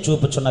శక్తిని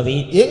చూపుచున్నవి.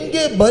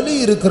 எங்கே பலி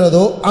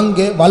இருக்கிறதோ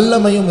அங்கே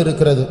வல்லமையும்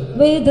இருக்கிறது.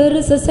 Where there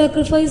is a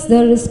sacrifice,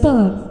 there is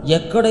power.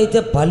 ఎక్కడైతే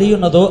బలి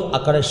ఉన్నదో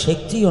అక్కడ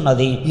శక్తి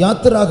ఉన్నది.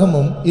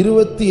 யாத்திராகமம்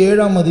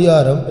 27ஆம்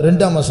அதிகாரம்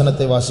 2ஆம்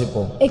வசனத்தை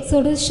வாசிப்போம்.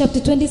 Exodus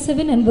chapter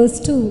 27 and verse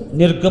 2.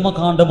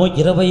 నిర్గమకాండము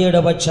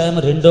 27వ అధ్యాయం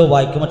 2వ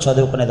వాక్యము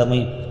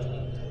చదువుకునేదము.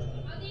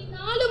 அதின்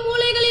 4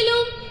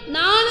 மூலைகளிலும்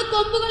 4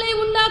 கொம்புகளை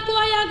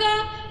உண்டாக்குவாயாக.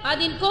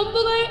 அதன்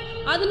கொம்புகள்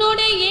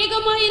அதனோடே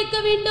ஏகமாய் இருக்க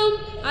வேண்டும்.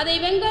 அதை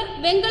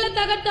வெங்கல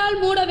தகட்டால்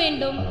மூட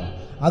வேண்டும்.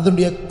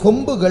 அதனுடைய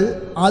கொம்புகள்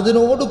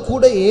அதனோடு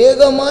கூட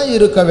ஏகமாய்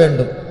இருக்க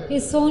வேண்டும்.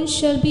 His horns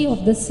shall be of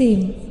the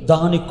same.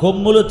 దాని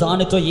కొమ్ములు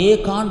దానితో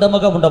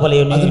ఏకాండముగా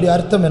ఉండవలెను. அதனுடைய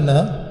அர்த்தம் என்ன?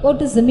 What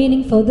is the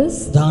meaning for this?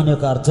 దాని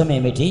యొక్క అర్థం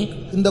ఏమిటి?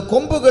 இந்த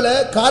கொம்புகளை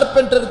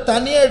கார்பெண்டர்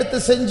தனியா எடுத்து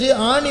செஞ்சு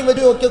ஆணி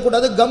வச்சு வைக்க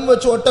கூடாது, கம்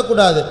வச்சு ஒட்ட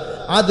கூடாது.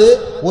 அது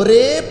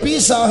ஒரே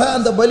பீஸாக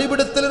அந்த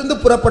பலிபீடத்திலிருந்து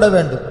புறப்பட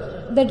வேண்டும்.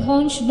 That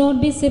horn should not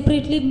be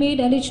separately made,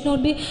 and it should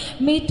not be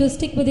made to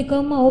stick with the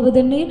comma or with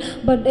the nail,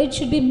 but it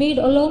should be made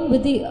along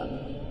with the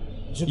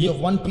should be of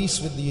one piece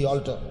with the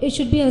altar. It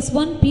should be as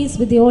one piece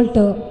with the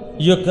altar.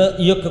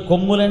 ఈ యొక్క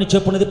కొమ్ములని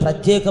చెప్పున్నది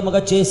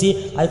ప్రత్యేకముగా చేసి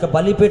ఆ యొక్క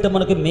బలిపీఠం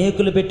మనకి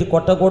మేకులు పెట్టి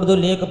కొట్టకూడదు,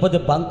 లేకపోతే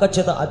బంక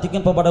చేత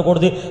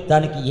అతికింపబడకూడదు,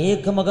 దానికి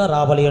ఏకముగా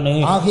రావాలి అని.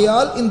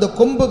 ஆகையால் இந்த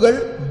கொம்புகள்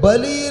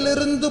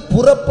பலியிலிருந்து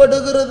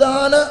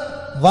புறப்படுகிறதான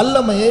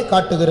வல்லமையை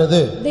காட்டுகிறது.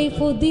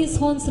 Therefore these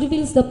horns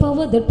reveals the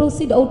power that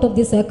proceed out of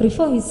the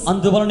sacrifice.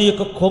 అందువలన ఈ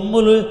యొక్క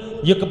కొమ్ములు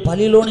ఈ యొక్క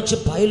బలిలో నుంచి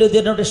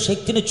బయలుదేరిన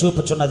శక్తిని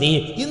చూపుచున్నది.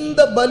 இந்த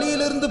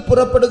பலியிலிருந்து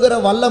புறப்படுகிற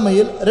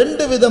வல்லமையில்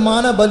ரெண்டு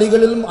விதமான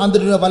பலிகளிலும்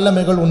அந்த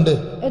வல்லமைகள் உண்டு.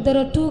 There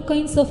are two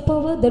kinds of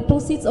power that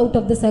proceeds out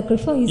of the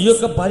sacrifice. ఈ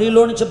యొక్క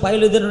బలిలో నుంచి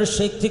బయలుదేరిన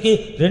శక్తికి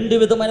రెండు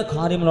విధమైన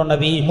కార్యములు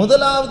ఉన్నవి.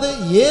 முதலாவது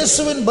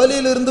இயேசுவின்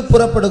பலியிலிருந்து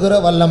புறப்படுகிற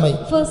வல்லமை.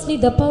 Firstly,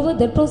 the power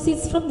that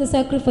proceeds from the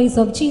sacrifice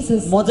of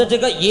Jesus.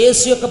 మొదటగా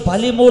యేసు యొక్క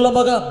బలి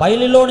మూలముగా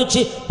బలిలో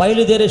నుంచి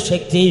బయలుదేరే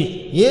శక్తి.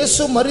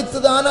 இயேசு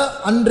மரித்ததான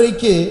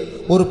அன்றைக்கு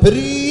ஒரு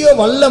பெரிய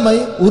வல்லமை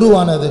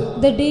உருவானது.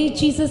 The day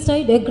Jesus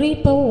died, a great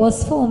power was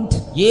formed.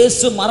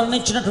 యేసు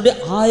మరణించినటువంటి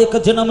ఆ యొక్క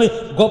దినము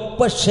గొప్ప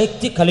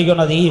శక్తి కలిగి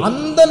ఉన్నది.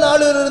 அந்த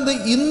நாளிலிருந்து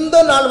இந்த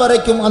நாள்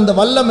வரைக்கும் அந்த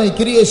வல்லமை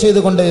கிரியை செய்து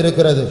கொண்டே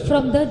இருக்கிறது.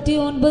 From that day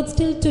onwards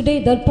till today,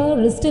 that power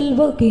is still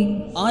working.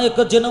 ఆ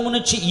యొక్క దినము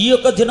నుంచి ఈ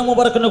యొక్క దినము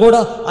వరకు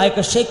కూడా ఆ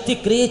యొక్క శక్తి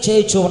క్రియ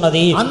చేయుచు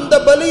ఉన్నది. அந்த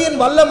பலியின்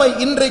வல்லமை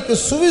இன்றைக்கு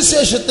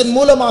சுவிசேஷத்தின்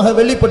மூலமாக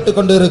வெளிப்பட்டு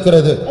கொண்டு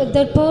இருக்கிறது.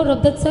 That power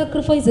of that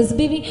sacrifice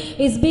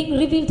is being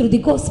revealed through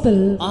the gospel.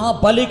 ఆ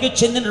బలికి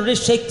చెందిన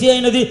శక్తి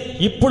అయినది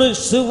ఇప్పుడు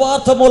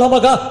సువార్త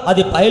మూలముగా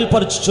అది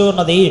బయలుపరచుచు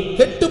ఉన్నది.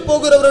 கெட்டு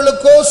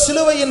போகிறவர்களுக்கோ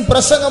சிலுவையின்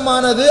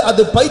பிரசங்கமானது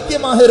அது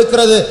பைத்தியமாக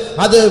இருக்கிறது,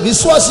 அது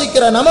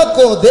விசுவாசிக்கிற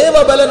நமக்கோ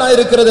தேவ பலனாய்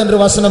இருக்கிறது என்று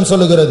வசனம்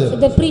சொல்லுகிறது.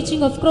 The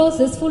preaching of cross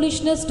is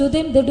foolishness to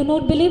them that do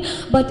not believe,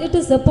 but it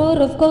is the power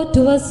of God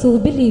to us who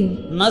believe.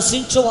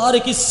 నశించు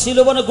వారికి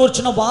సిలువను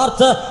గూర్చిన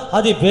వార్త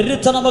అది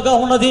వెర్రితనముగా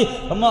ఉన్నది,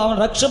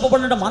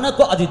 రక్షింపబడిన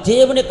మనకు అది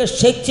దేవుని యొక్క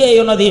శక్తి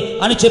అయి ఉన్నది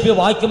అని చెప్పి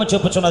వాక్యము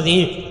చెప్పుచున్నది.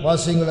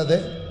 வாசிங்களதே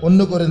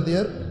 1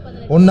 கொரிந்தியர்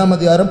 1ஆம்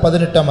அதிகாரம்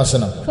 18ஆம்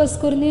வசனம். 1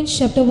 Corinthians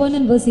chapter 1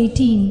 and verse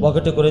 18.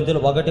 1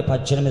 కొరింథీయులు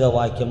 1:18వ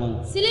వాక్యము.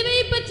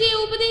 சிலுவையை பற்றிய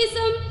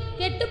உபதேசம்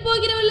கெட்டு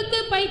போகிறவர்களுக்கு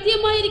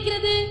பைத்தியமாய்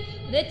இருக்கிறது,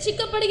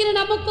 ரட்சிக்கப்படுகிற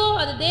நமக்கோ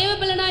அது தேவ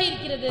பலனாய்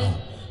இருக்கிறது.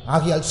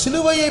 ஆகையால்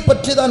சிலுவையை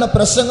பற்றிதான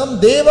பிரசங்கம்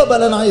தேவ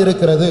பலனாய்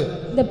இருக்கிறது.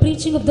 The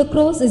preaching of the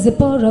cross is the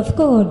power of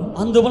God.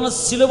 అందువలన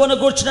సిలువను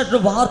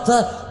గూర్చినటువంటి వార్త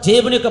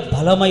దేవుని యొక్క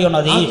బలమై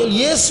ఉన్నది.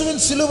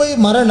 இயேசுவின் சிலுவை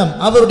மரணம்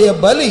அவருடைய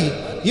பலி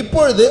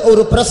இப்பொழுது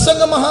ஒரு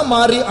பிரசங்கமாக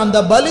மாறி அந்த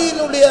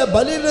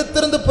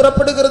பலியிலிருந்து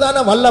புறப்படுகிறதான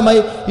வல்லமை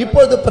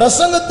இப்பொழுது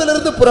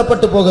பிரசங்கத்திலிருந்து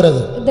புறப்பட்டு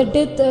போகிறது.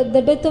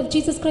 The death of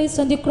Jesus Christ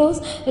on the cross,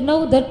 and now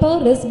that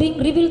power is being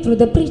revealed through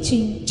the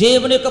preaching.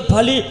 దేవుని యొక్క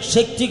బలి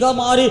శక్తిగా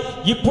మారి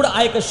ఇప్పుడు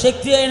ఆ యొక్క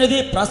శక్తి అయినది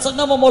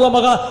ప్రసంగము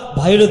మూలముగా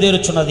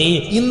బయలుదేరుచున్నది.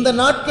 இந்த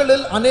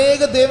நாட்களில்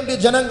அநேக தேவனுடைய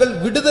ஜனங்கள்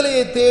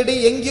விடுதலையை தேடி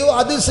எங்கேயோ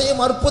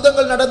அதிசயம்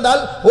அற்புதங்கள்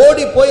நடந்தால்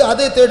ஓடி போய்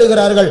அதை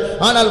தேடுகிறார்கள்.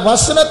 ஆனால்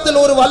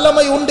வசனத்தில் ஒரு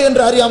வல்லமை உண்டு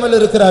என்று அறியாமல்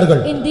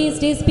இருக்கிறார்கள். In these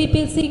days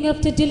people seeking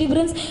after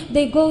deliverance,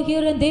 they go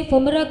here and there for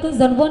miracles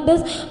and wonders,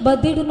 but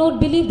they do not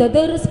believe that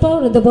there is power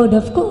in the word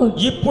of God.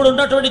 ఇప్పుడు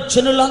ఉన్నటువంటి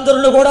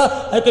జనులందరూ కూడా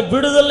ఆ యొక్క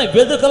విడుదలని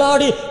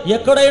వెదుకలాడి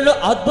ఎక్కడైనా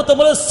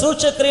అద్భుతములు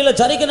సూచక్రియలు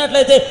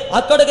జరిగినట్లయితే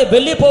అక్కడికి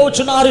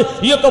వెళ్ళిపోవచ్చున్నారు.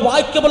 ఈ యొక్క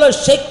వాక్యములో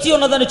శక్తి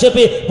ఉన్నదని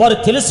చెప్పి వారు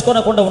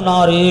తెలుసుకొనకుండా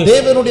ఉన్నారు.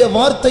 தேவனுடைய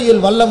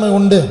வார்த்தையில் வல்லமை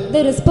உண்டு.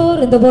 There is power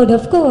in the word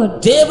of God.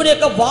 దేవుని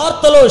యొక్క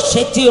వార్తలో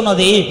శక్తి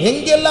ఉన్నది.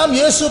 எங்கெல்லாம்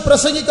இயேசு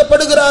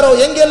பிரசங்கிக்கப்படுகிறாரோ,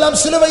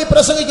 எங்கெல்லாம் சிலுவை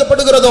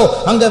பிரசங்கிக்கப்படுகிறதோ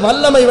அங்கே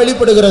வல்லமை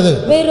வெளிப்படுகிறது.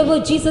 Wherever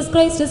Jesus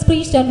Christ is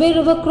preached and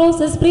wherever cross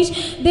is preached,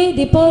 there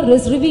the power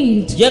is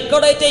revealed.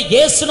 ఎక్కడైతే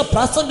యేసును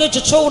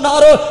ప్రసంగించుచు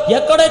ఉన్నారో,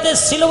 ఎక్కడైతే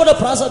సిలువను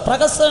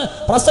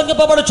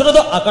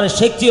ప్రసంగింపబడుచున్నదో అక్కడ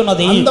శక్తి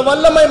ఉన్నది. அந்த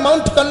வல்லமை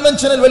மவுண்ட்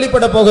கன்வென்ஷனில்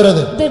வெளிப்பட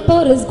போகிறது. That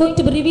power is going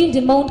to be revealed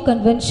in Mount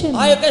Convention.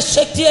 ఆ యొక్క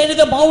శక్తి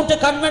అనేది మౌంట్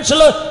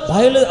కన్వెన్షన్ లో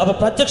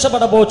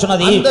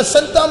ప్రత్యక్షపడబోచున్నది. அந்த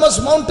சென்ட் தாமஸ்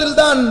மவுண்டில்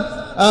தான்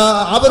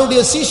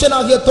அவருடைய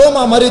சீஷனாகிய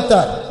தோமா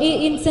மரித்தார்.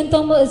 In St.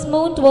 Thomas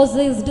Mount was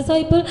his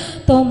disciple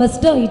Thomas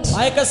died.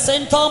 ఆ యొక్క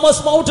సెయింట్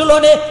థామస్ మౌంట్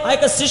లోనే ఆ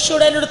యొక్క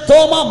శిష్యుడైన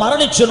తోమా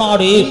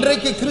మరణించున్నాడు.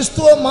 இன்றைக்கு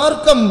கிறிஸ்துவ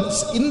மார்க்கம்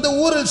இந்த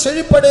ஊரில்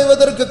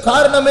செழிப்படைவதற்கு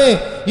காரணமே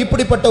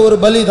இப்படிப்பட்ட ஒரு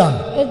பலிதான்.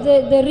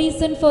 The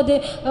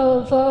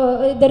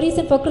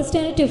reason for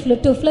Christianity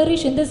to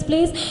flourish in this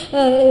place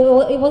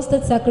was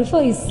that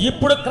sacrifice.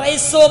 ఇప్పుడు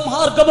క్రైస్తవ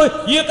మార్గము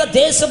ఈ యొక్క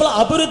దేశంలో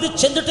అభివృద్ధి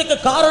చెందుటకు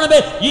కారణమే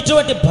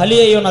ఇటువంటి బలి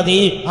అయి ఉన్నది.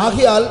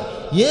 ஆகையால்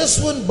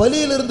இயேசுவின்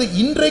பலியிலிருந்து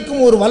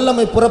இன்றைக்கும் ஒரு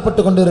வல்லமை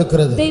புறப்பட்டு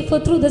கொண்டிருக்கிறது. Therefore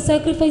through the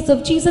sacrifice of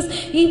Jesus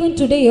even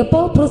today a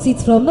power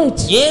proceeds from it.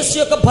 యేసు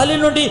యొక్క బలి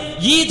నుండి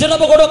ఈ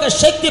దినము కూడా ఒక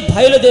శక్తి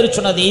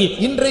బయలుదేరుచున్నది.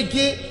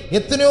 இன்றைக்கு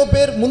எத்தனையோ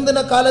பேர் முந்தின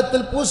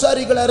காலத்தில்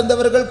பூசாரிகளா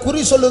இருந்தவர்கள்,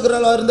 குறி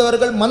சொல்லுகிறவர்களா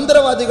இருந்தவர்கள்,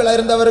 மந்திரவாதிகளா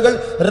இருந்தவர்கள்,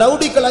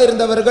 ரவுடிகளா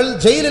இருந்தவர்கள்,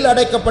 ஜெயிலில்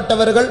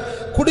அடைக்கப்பட்டவர்கள்,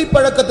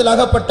 குடிப்பழக்கத்தில்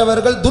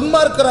அகப்பட்டவர்கள்,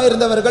 துன்மார்க்கராய்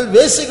இருந்தவர்கள்,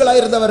 வேசிகளாய்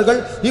இருந்தவர்கள்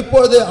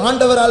இப்பொழுது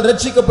ஆண்டவரால்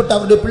ரட்சிக்கப்பட்ட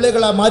அவருடைய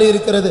பிள்ளைகளா மாறி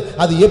இருக்கிறது.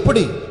 அது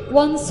எப்படி?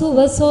 Once who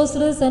were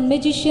sorcerers and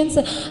magicians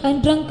and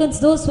drunkards,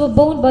 those who were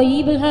bound by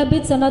evil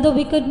habits and other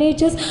wicked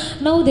natures,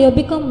 now they have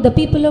become the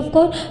people of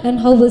God. And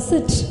how is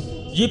it?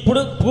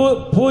 ఇప్పుడు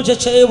పూజ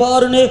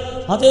చేయవారుని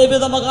అదే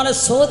విధముగానే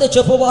సోద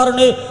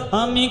చెప్పువారుని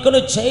ఇంకను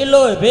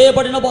జైల్లో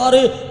వేయబడిన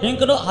వారు,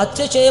 ఇంకను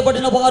హత్య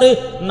చేయబడిన వారు,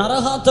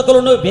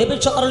 నరహంతకులను,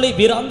 వ్యభిచారులు,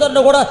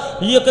 వీరందరిని కూడా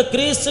ఈ యొక్క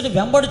క్రీస్తుని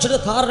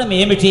వెంబడించడం కారణం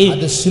ఏమిటి?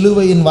 అది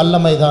సిలువైన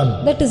వల్లమైதான்.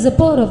 That is the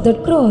power of that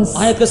cross.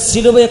 ఆ యొక్క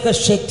సిలువ యొక్క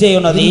శక్తి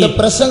ఉన్నది. இந்த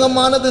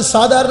பிரசங்கமானது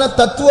சாதாரண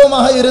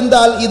தத்துவமாக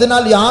இருந்தால்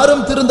இதனால்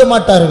யாரும் திருந்த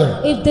மாட்டார்கள்.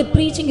 If the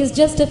preaching is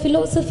just a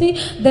philosophy,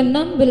 then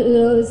none will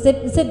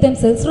set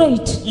themselves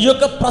right. ఈ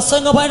యొక్క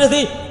ప్రసంగమైనది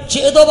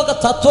ఏదో ఒక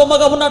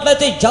తత్వముగా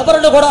ఉన్నట్లయితే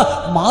ఎవరిని కూడా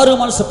మారు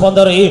మనసు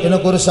పొందరు.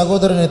 எனக்கு ஒரு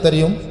சகோதரனை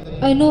தெரியும்.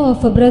 I know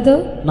of a brother.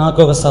 నాకు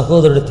ఒక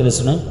సహోదరుడు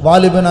తెలుసును.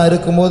 వాలిబనా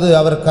இருக்கும்போது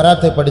அவர்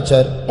karate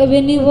படிச்சார்.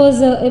 When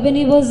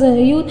he was a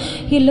youth,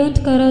 he learned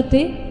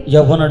karate.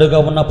 యవ్వనుడిగా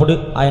ఉన్నప్పుడు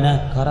ఆయన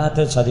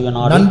కరాతే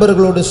చదివినాడు.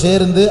 நண்பர்களோடு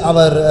சேர்ந்து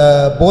அவர்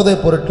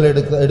போதைப் பொருட்களை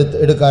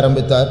எடுக்க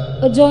ஆரம்பித்தார்.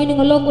 Joining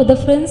along with the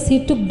friends, he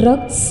took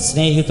drugs.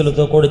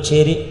 స్నేహితులతో కూడా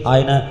చేరి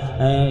ఆయన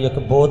యొక్క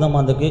బోధ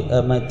మందుకి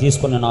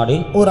తీసుకున్నాడు.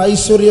 ஒரு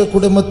ஐஸ்வர்ய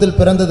குடும்பத்தில்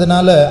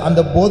பிறந்ததனால அந்த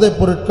போதைப்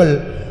பொருட்கள்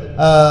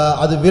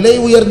அது விலை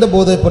உயர்ந்த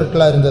போதைப்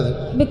பொருட்களா இருந்தது.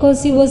 Because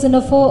he was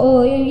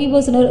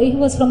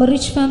from a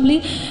rich family,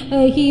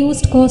 he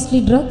used costly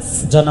drugs.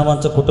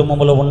 జనవంత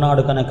కుటుంబంలో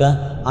ఉన్నాడు కనుక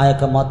ఆ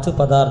యొక్క మత్తు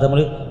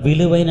పదార్థములు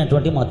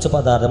విలువైనటువంటి మత్తు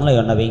పదార్థములు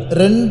ఉన్నవి.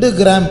 2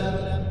 கிராம்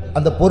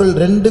அந்த பொருள்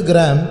 2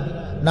 கிராம்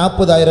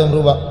 40,000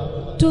 ரூபாய்.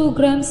 2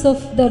 grams of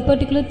that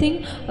particular thing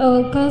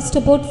cost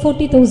about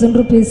 40,000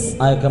 rupees.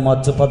 ఆ యొక్క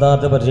మత్తు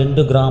పదార్థం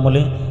 2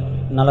 గ్రాములు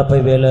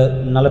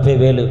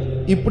 40,000.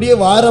 இப்படியே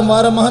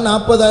வாரமாக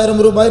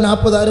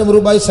 40,000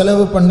 ரூபாய்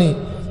செலவு பண்ணி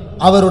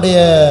அவருடைய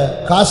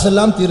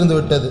காசெல்லாம் தீர்ந்து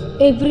விட்டது.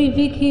 Every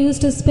week he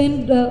used to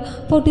spend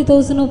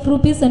 40,000 of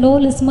rupees and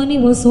all his money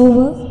was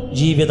over.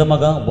 ఈ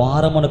విధముగా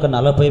వారమునకు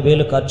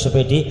 40,000 ఖర్చు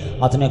పెట్టి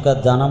అతని యొక్క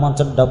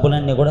ధనమంతా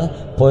డబ్బులన్నీ కూడా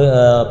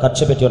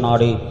ఖర్చు పెట్టి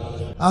ఉన్నాడు.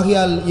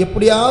 ஆகையால்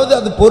எப்படியாவது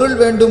அது பொருள்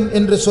வேண்டும்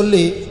என்று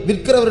சொல்லி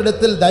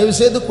விற்கிறவரிடத்தில் தயவு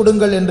செய்து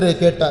கொடுங்கள் என்று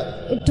கேட்டார்.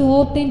 To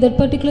obtain that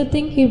particular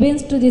thing, he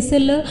went to the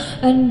seller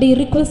and he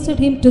requested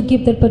him to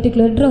give that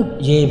particular drug.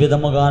 ఏ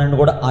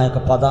విధముగానూ కూడా ఆ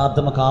యొక్క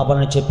పదార్థము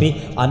కావాలని చెప్పి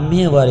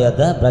అమ్మేవారి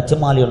వద్ద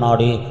బ్రతిమాలి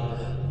ఉన్నాడు.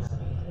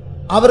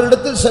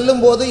 அவரிடத்தில்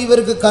செல்லும் போது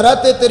இவருக்கு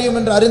கராத்தே தெரியும்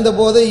என்று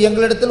அறிந்தபோது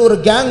எங்களிடத்தில் ஒரு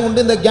கேங் உண்டு,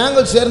 இந்த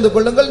கேங்கில் சேர்ந்து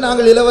கொள்ளுங்கள்,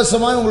 நாங்கள்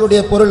இலவசமாக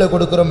உங்களுடைய பொருளை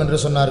கொடுக்கிறோம் என்று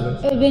சொன்னார்கள்.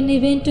 When he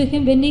went to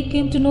him, when he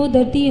came to know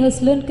that he has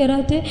learned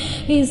karate,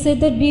 he said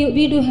that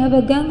we do have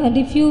a gang and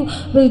if you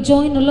will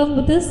join along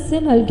with us,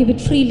 then I'll give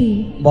it freely.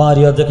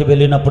 వారి వద్దకు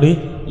వెళ్ళినప్పుడు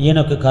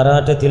ఈయనకు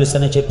karate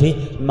తెలుసని చెప్పి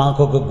మాకు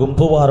ఒక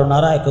గుంపు వారు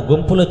ఉన్నారు, ఆ యొక్క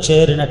గుంపులో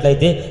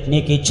చేరినట్లయితే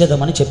నీకు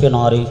ఇచ్చేదమని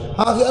చెప్పినారు.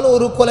 ஆகையால்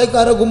ஒரு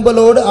கொலைக்கார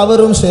கும்பலோடு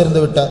அவரும் சேர்ந்து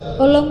விட்டார்.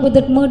 Along with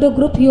that murder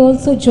group he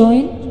also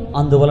joined.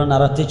 అందువలన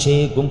రత్తి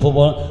చేయి గుంపు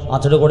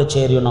అతడు కూడా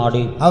చేరి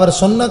ఉన్నాడు. அவர்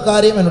சொன்ன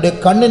காரியம் என்னுடைய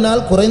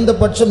கண்ணினால்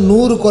குறைந்தபட்சம்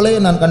 100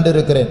 கொலையை நான்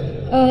கண்டிருக்கிறேன்.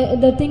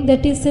 The thing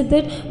that he said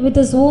that with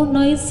his own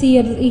eyes he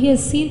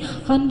has seen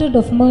 100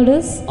 of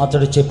murders.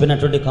 అతడు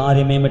చెప్పినటువంటి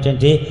కార్యం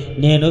ఏమిటంటే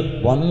నేను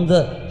 100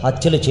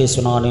 హత్యలు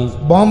చేస్తున్నాను.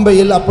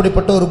 బాంబేயில்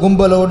அப்படிப்பட்ட ஒரு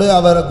கும்பலோடு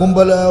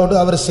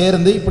அவர்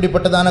சேர்ந்து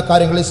இப்படிப்பட்டதான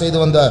காரியங்களை செய்து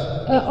வந்தார்.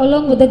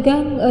 Along with the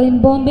gang in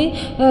Bombay,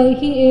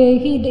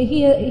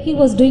 he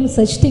was doing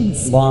such things.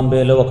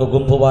 బాంబేలో ఒక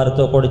గుంపు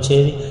వారితో కూడా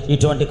చేరి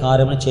ఇటువంటి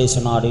కార్యములు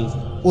చేస్తున్నాడు.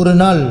 ஒரு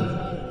நாள்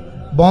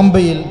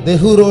பாம்பேயில்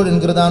தெஹு ரோட்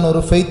என்கிறதான ஒரு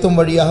ஃபெய்த்தும்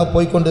வழியாக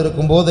போய்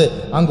கொண்டிருக்கும் போது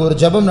அங்கு ஒரு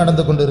ஜெபம்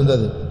நடந்து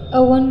கொண்டிருந்தது.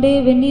 One day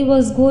when he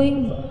was going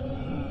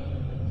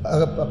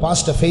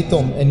past a faith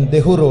home in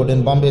Dehu Road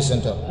in Bombay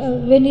Center,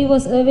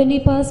 when he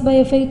passed by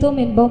a faith home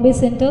in Bombay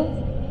Center,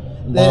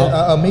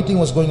 a meeting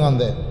was going on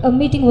there. A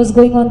meeting was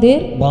going on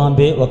there.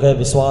 Bombay ఒక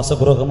విశ్వాస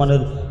గృహమని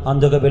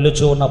అందుకు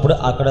వెళ్ళుచూ ఉన్నప్పుడు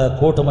అక్కడ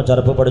కూటమి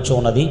జరపబడుచు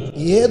ఉన్నది.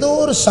 ஏதோ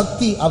ஒரு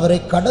சக்தி அவரை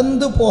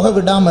கடந்து போக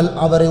விடாமல்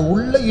அவரை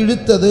உள்ளே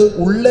இழுத்தது.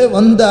 உள்ளே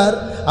வந்தார்,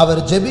 அவர்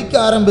ஜெபிக்க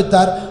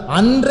ஆரம்பித்தார்.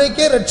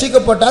 அன்றைக்கே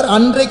ரட்சிக்கப்பட்டார்,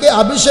 அன்றைக்கே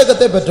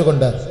அபிஷேகத்தை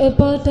பெற்றுக்கொண்டார். A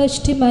power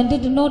touched him and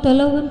did not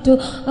allow him to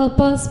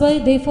pass by.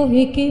 Therefore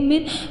he came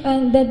in,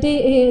 and that day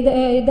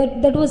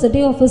that was the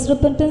day of his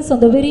repentance. On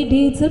the very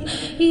day itself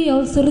he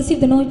also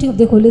received the anointing of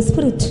the Holy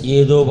Spirit.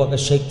 ఏదో ఒక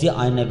శక్తి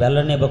ఆయన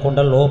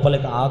వెళ్ళనివ్వకుండా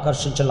లోపలికి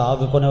ఆకర్షించి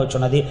లాగుకొని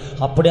వచ్చున్నది.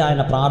 అప్పుడే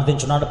ఆయన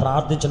ప్రార్థించున్నాడు.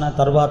 ప్రార్థించిన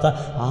తర్వాత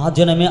ఆ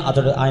దినమే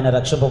అతడు ఆయన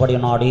రక్షింపబడి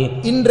ఉన్నాడు.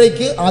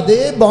 இன்றைக்கு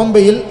அதே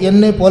பாம்பேயில்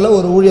என்னை போல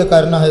ஒரு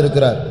ஊழியக்காரனாக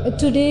இருக்கிறார்.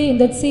 Today in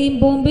that same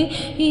Bombay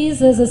he is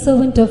as a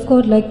servant of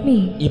God like me.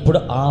 ఇప్పుడు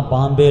ఆ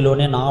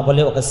బాంబేలోనే నా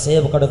వలె ఒక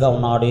సేవకుడుగా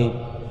ఉన్నాడు.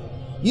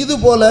 இது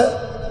போல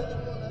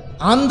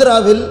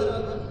ஆந்திராவில்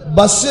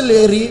பஸ்ஸில்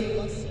ஏறி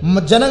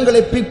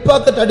ஜனங்களை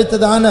பிக்பாக்கெட்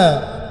அடித்ததான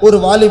ஒரு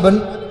வாலிபன்,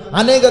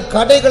 அநேக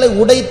கடைகளை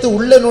உடைத்து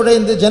உள்ளே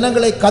நுழைந்து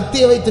ஜனங்களை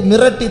கத்திய வைத்து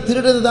மிரட்டி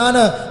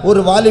திருடுதான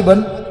ஒரு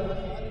வாலிபன்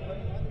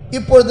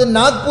இப்பொழுது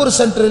நாக்பூர்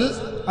சென்டரில்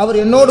அவர்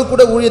என்னோடு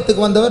கூட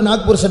ஊழியத்துக்கு வந்தவர்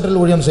நாக்பூர் சென்ட்ரல்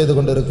ஊழியம் செய்து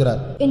கொண்டிருக்கிறார்.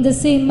 In the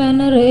same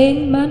manner a young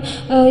man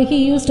he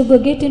used to go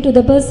get into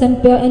the bus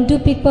and do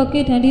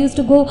pickpocket, and he used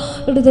to go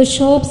to the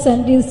shops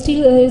and he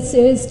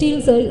steal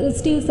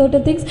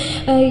certain things.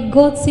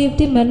 God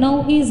saved him, and now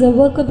he is a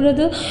worker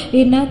brother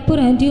in Nagpur,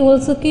 and he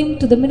also came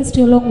to the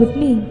ministry along with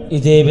me.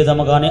 ఇదే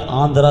విధముగానే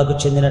ఆంధ్రాకు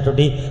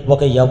చెందినటువంటి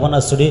ఒక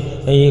యవ్వనస్తుడి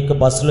ఈ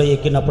బస్సులో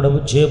ఎక్కినప్పుడు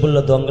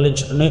జేబుల్లో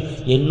దొంగలించుకుని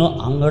ఎన్నో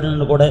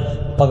అంగడులను కూడా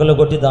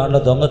పగలగొట్టి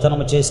దాంట్లో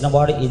దొంగతనం చేసిన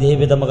వాడు ఇదే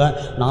విధముగా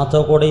నాతో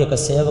కూడా ఒక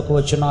సేవకు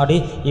వచ్చున్నాడు.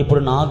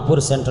 ఇప్పుడు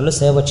నాగ్పూర్ సెంటర్లో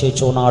సేవ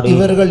చేయుచున్నాడు.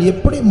 இவர்கள்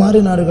எப்படி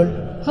மாறினார்கள்?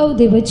 How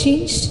they were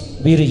changed?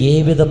 వీరు ఏ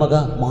విధముగా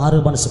మారు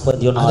మనసు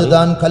పొంది ఉన్నారు?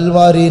 அதுதான்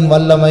கல்வாரியின்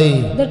வல்லமை.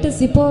 That is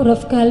the power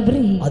of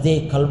Calvary. అదే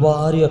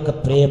కల్వారి యొక్క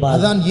ప్రేమ.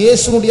 அதுதான்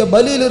இயேசுவுடைய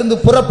பலியிலிருந்து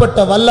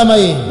புறப்பட்ட வல்லமை.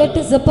 That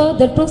is the power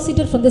that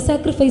proceeded from the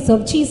sacrifice of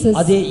Jesus.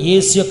 అదే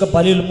యేసు యొక్క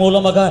బలి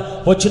మూలముగా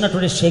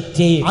వచ్చినటువంటి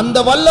శక్తి. அந்த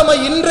వல்லமை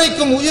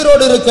இன்றைக்கும்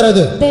உயிரோடு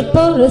இருக்கிறது. That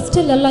power is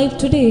still alive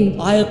today.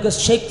 ఆ యొక్క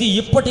శక్తి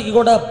ఇప్పటికి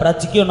కూడా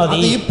బ్రతికి ఉన్నది.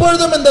 அது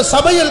இப்பொழுதும் இந்த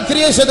சபையில்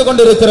கிரியை செய்து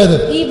கொண்டிருக்கிறது.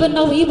 Even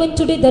now, even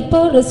today, that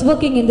power is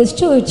working in this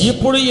church.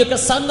 ఇప్పుడు ఈ యొక్క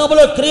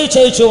సంఘములో క్రియ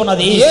చేయుచు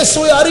ఉన్నది.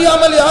 இயேசுவை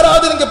அறியாமல்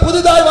யாராவது இங்கே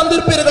புதிதாய்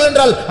வந்திருப்பீர்கள்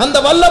என்றால் அந்த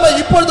வல்லமை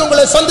இப்பொழுது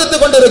உங்களை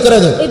சந்தித்துக்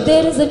கொண்டிருக்கிறது. If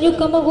there is a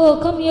newcomer who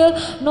come here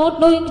not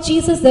knowing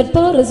Jesus, that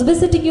power is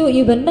visiting you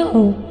even now.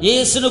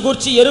 యేసును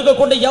గురించి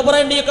ఎరుగకుండా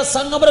ఎవరైనా ఈ యొక్క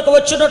సంఘములకు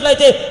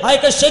వచ్చినట్లయితే ఆ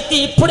యొక్క శక్తి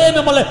ఇప్పుడే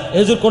మిమ్మల్ని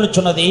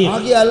ఎదుర్కొనుచున్నది.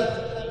 ஆகையால்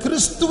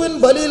கிறிஸ்துவின்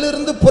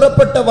பலியிலிருந்து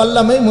புறப்பட்ட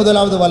வல்லமை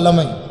முதலாவது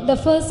வல்லமை. The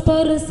first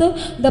power is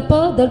the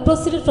power that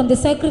proceeded from the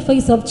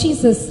sacrifice of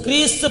Jesus.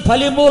 క్రీస్తు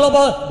బలి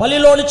మూలము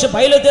బలిలో నుంచి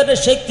బయలుదేరిన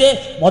శక్తి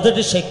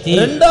మొదటి శక్తి.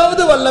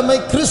 இரண்டாவது வல்லமை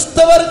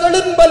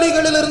கிறிஸ்தவர்களின்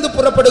பலிகளிலிருந்து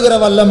புறப்படுகிற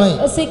வல்லமை.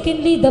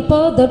 Secondly, the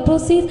power that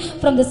proceeds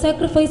from the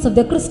sacrifice of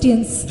the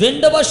Christians.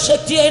 రెండవ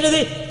శక్తి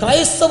అయినది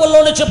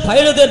క్రైస్తవుల నుంచి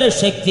బయలుదేరిన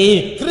శక్తి.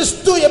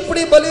 கிறிஸ்து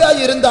எப்படி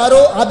பலியாய்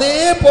இருந்தாரோ அதே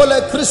போல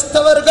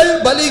கிறிஸ்தவர்கள்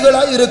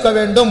பலிகளாய் இருக்க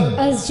வேண்டும்.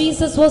 As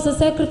Jesus was a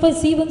sacrifice,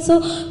 even so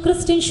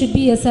Christians should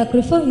be a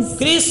sacrifice.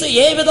 క్రీస్తు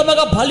ఏ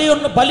విధముగా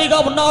బలిగా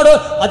ఉన్నాడో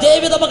అదే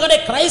విధముగానే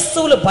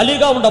క్రైస్తవులు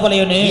బలిగా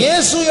ఉండవలెను.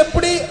 இயேசு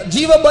எப்படி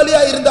ஜீவ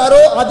பலியாய்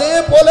இருந்தாரோ அதே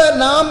போல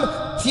நாம்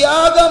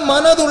தியாக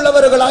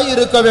மனதுள்ளவர்களாய்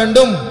இருக்க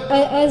வேண்டும்.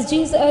 As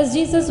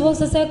Jesus was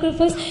a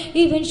sacrifice,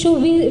 even so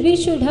we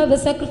should have a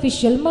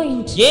sacrificial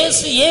mind.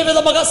 యేసు ఏ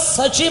విధముగా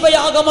సజీవ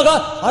యాగముగా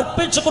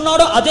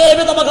అర్పించుకున్నాడో అదే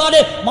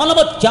విధముగానే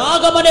మనము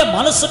త్యాగమనే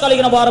మనసు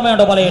కలిగిన వారమే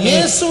ఉండవలెను.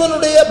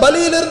 இயேசுவினுடைய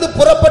பலியிலிருந்து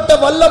புறப்பட்ட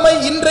வல்லமை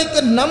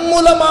இன்றைக்கு நம்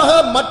மூலமாக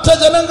மற்ற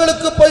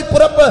ஜனங்களுக்கு போய்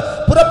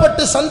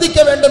புறப்பட்டு சந்திக்க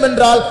வேண்டும்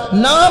என்றால்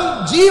நாம்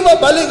ஜீவ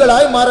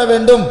பலிகளாய் மாற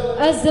வேண்டும்.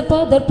 As the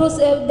power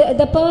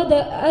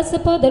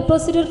that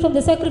proceeded from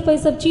the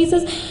sacrifice of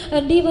Jesus,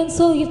 and even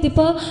so if the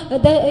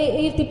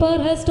power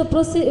has to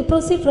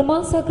proceed from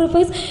our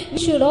sacrifice, we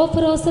should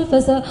offer ourselves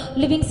as a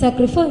living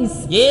sacrifice.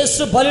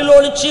 యేసు బలిలో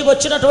నుంచి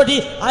వచ్చినటువంటి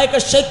ఆ యొక్క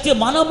శక్తి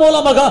మన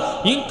మూలముగా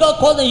ఇంకా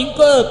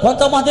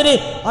కొంతమందిని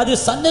అది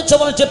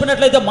సంధించమని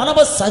చెప్పినట్లయితే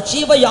మనము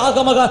సజీవ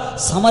యాగముగా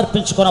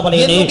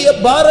సమర్పించుకొనవలెను. என்னுடைய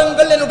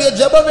பாரங்கள் என்னுடைய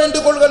ஜெப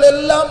வேண்டுகோள்கள்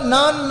எல்லாம்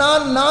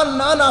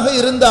நானாக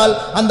இருந்தால்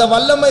அந்த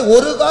வல்லமை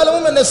ஒரு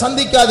காலமும் என்னை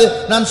சந்திக்காது.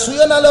 நான்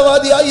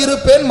சுயநலவாதியாய்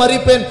இருப்பேன்,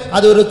 மரிப்பேன்.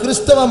 அது ஒரு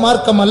கிறிஸ்தவ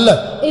மார்க்கம் அல்ல.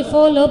 If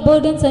all our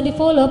burdens and if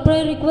all our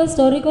prayer requests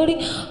are regarding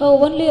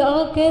only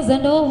our cares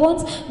and our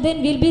wants, then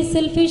we'll be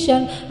selfish,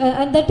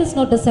 and that is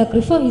not a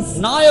sacrifice.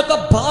 నా యొక్క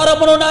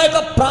భారమును నా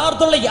యొక్క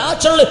ప్రార్థనలు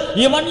యాచనలు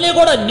ఇవన్నీ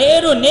కూడా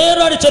నేను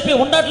అని చెప్పి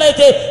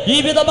ఉన్నట్లయితే ఈ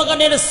విధముగా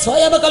నేను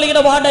స్వయం కలిగిన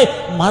వాడిని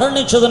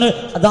మరణించదును.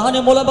 దాని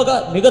మూలముగా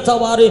మిగతా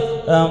వారి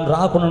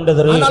రాకుండా.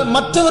 ஆனால்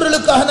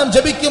மற்றவர்களுக்காக நாம்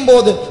ஜெபிக்கும்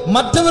போது,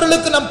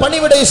 மற்றவர்களுக்கு நாம்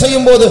பணிவிடை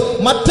செய்யும் போது,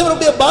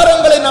 மற்றவருடைய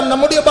பாரங்களை நாம்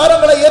நம்முடைய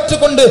பாரங்களை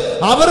ஏற்றுக்கொண்டு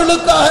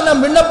அவர்களுக்காக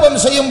நாம்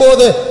விண்ணப்பம் செய்யும்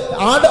போது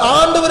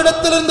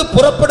ஆண்டவரிடத்திலிருந்து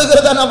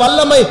புறப்படுகிறதான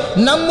வல்லமை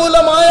நம்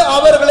மூலமாய்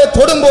அவர்களை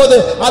தொடும்போது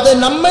அது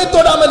நம்மை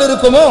தொடாமல்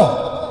இருக்குமோ?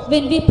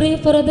 When we pray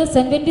for others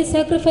and when we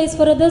sacrifice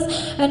for others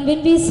and when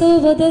we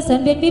serve others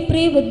and when we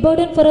pray with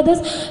burden for others,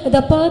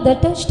 the power that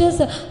touched us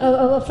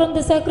from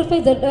the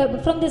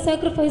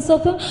sacrifice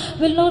of him,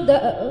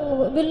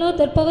 will not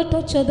that power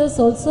touch others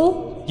also?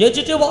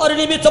 ఎదుటి వారి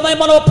నిమిత్తమై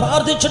మనం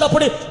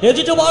ప్రార్థించినప్పుడు,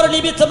 ఎదుటి వారి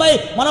నిమిత్తమై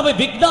మనం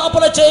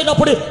విజ్ఞాపన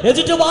చేయనప్పుడు,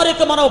 ఎదుటి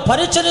వారికి మనం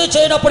పరిచర్య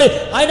చేయనప్పుడు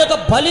ఆయన యొక్క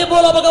బలి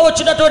మూలముగా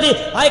వచ్చినటువంటి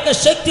ఆ యొక్క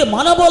శక్తి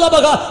మన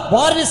మూలముగా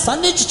వారిని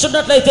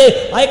సంధించుచున్నట్లయితే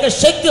ఆ యొక్క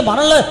శక్తి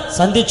మనల్ని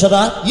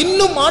సంధించదా?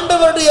 இன்னும்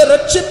ஆண்டவருடைய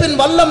ரட்சிப்பின்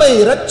வல்லமை,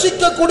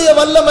 ரட்சிக்கக்கூடிய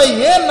வல்லமை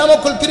ஏன்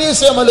நமக்குள் கிரியை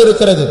செய்யாமல்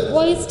இருக்கிறது?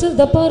 Why still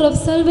the power of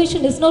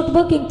salvation is not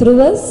working through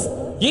us?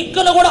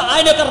 ఇంకా కూడా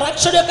ఆయన యొక్క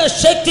రక్షణ యొక్క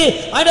శక్తి,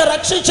 ఆయన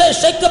రక్షించే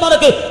శక్తి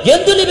మనకు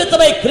ఎందు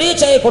నిమిత్తమై క్రియ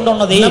చేయకుండా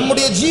ఉన్నది.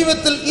 நம்முடைய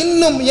జీవితంలో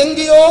இன்னும்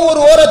எங்கேயோ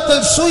ஒரு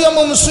ஓரத்தில்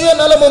சுயமும்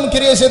சுயநலமும்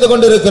கிரியை செய்து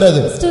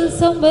கொண்டிருக்கிறது. Still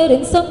somewhere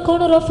in some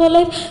corner of our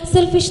life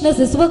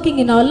selfishness is working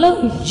in our life.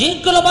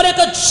 ఇంకా మన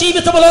యొక్క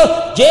జీవితంలో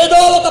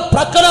ఏదో ఒక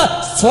ప్రక్కన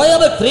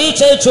స్వయం క్రియ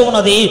చేయుచు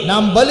ఉన్నది.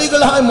 நாம்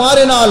பலிகளாய்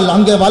மாறினால்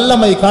அங்கே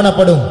வல்லமை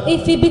காணப்படும்.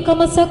 If we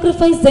become a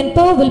sacrifice, then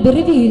power will be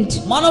revealed.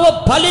 మనము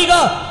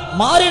బలిగా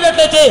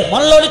மாறினட்டைతే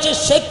మనలో నుంచి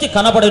శక్తి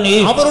కనబడును.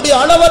 அவருடைய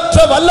அளவற்ற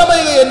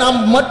வல்லமையை நாம்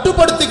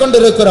மட்டுப்படுத்தி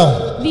கொண்டிருக்கிறோம்.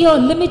 We are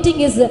limiting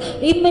his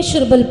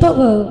immeasurable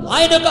power.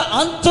 ఆయన యొక్క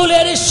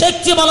అంతులేని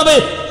శక్తి మనమే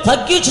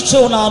తగ్గించుచు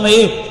ఉన్నాము.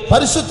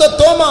 பரிசுத்த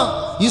தோமா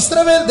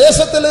இஸ்ரவேல்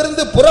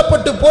தேசத்திலிருந்து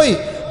புறப்பட்டு போய்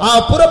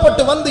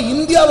புறப்பட்டு வந்து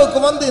இந்தியாவுக்கு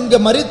வந்து இங்க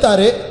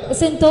மரித்தாரே.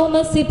 Saint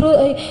Thomas,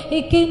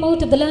 he came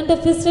out of the land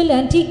of Israel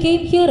and he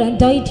came here and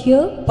died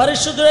here.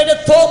 పరిశుద్ధుడైన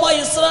తోమా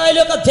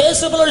ఇశ్రాయేలు యొక్క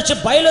దేశములో నుంచి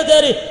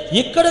బయలుదేరి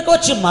ఇక్కడికి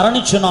వచ్చి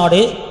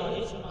మరణించున్నాడు.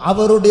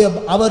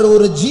 அவர்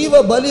ஒரு ஜீவ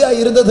பலியா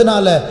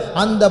இருந்ததனால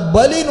அந்த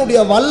பலியினுடைய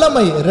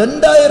வல்லமை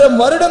 2000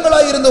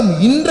 வருடங்களாய் இருந்தும்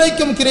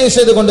இன்றைக்கும் கிரியை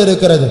செய்து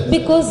கொண்டிருக்கிறது.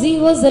 Because he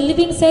was a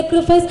living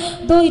sacrifice,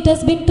 though it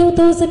has been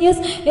 2000 years,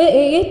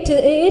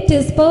 it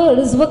his power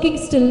is working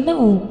still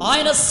now.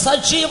 ఆయన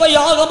సజీవ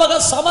యాగముగా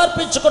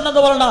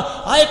సమర్పించుకున్నందువలన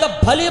ఆ యొక్క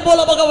బలి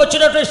మూలముగా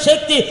వచ్చినటువంటి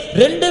శక్తి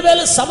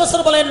 2000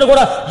 సంవత్సరములైన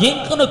కూడా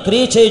ఇంకను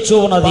క్రియ చేయుచు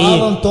ఉన్నది.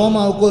 పాపం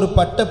తోమాకు ఒక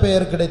పట్ట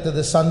పేరు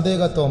கிடைத்தது,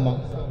 సందేహ తోమా.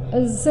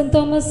 Saint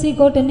Thomas, he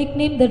got a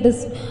nickname that is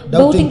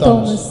Doubting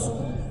Thomas.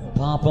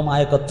 పాపం ఆ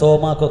యొక్క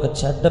తోమాకు ఒక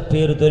చెడ్డ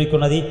పేరు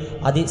దొరికినది,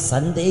 అది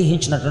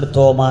సందేహించినటువంటి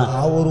తోమా.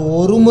 அவர்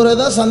ஒரு முறை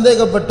தான்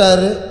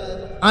சந்தேகப்பட்டாரு,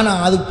 ஆனா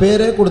அதுக்கு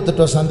பேரே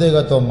கொடுத்துட்டோம்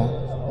సందేహ తోమా.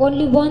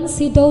 Only once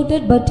he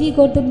doubted, but he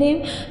got the name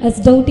as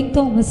Doubting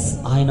Thomas.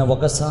 ఆయన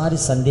ఒకసారి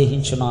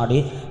సందేహించున్నాడు,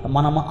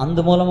 మనం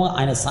అందుమూలము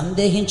ఆయన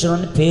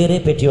సందేహించునని పేరే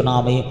పెట్టి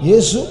ఉన్నాము.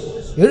 యేసు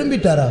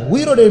எழும்பிட்டாரா,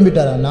 உயிரோடு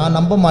எழும்பிட்டாரா? நான்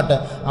நம்ப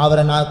மாட்டேன்.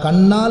 அவரை நான்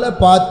கண்ணால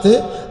பார்த்து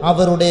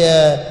அவருடைய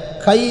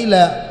கையில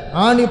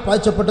ஆணி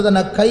பாய்ச்சப்பட்டதான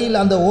கையில்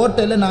அந்த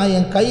ஓட்டையில் நான்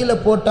என் கையில்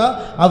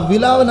போட்டால்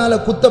விழாவினால்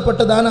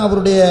குத்தப்பட்டதான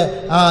அவருடைய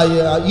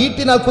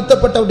ஈட்டினால்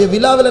குத்தப்பட்ட அவருடைய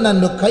விழாவில்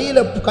நான்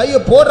கையை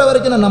போடுற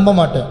வரைக்கும் நான் நம்ப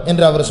மாட்டேன்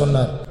என்று அவர்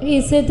சொன்னார். He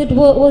said that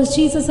was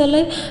Jesus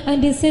alive, and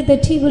he said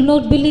that he will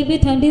not believe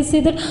it, and he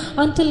said that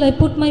until I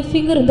put my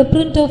finger in the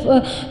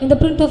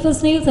print of his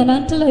nails, and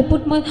until I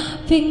put my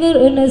finger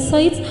in his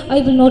sides,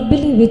 I will not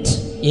believe it.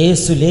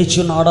 యేసు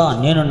లేచున్నాడా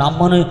నేను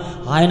నమ్మను.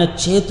 ఆయన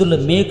చేతులు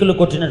మేకులు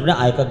కొట్టినప్పుడు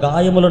ఆ యొక్క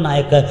గాయములు నా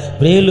యొక్క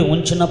వ్రేలు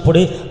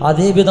ఉంచినప్పుడు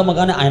అదే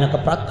విధముగానే ఆయన యొక్క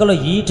ప్రక్కలో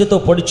ఈటెతో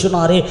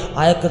పొడుచున్నారే,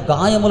 ఆ యొక్క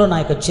గాయములు నా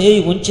యొక్క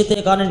చేయి ఉంచితే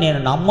కానీ నేను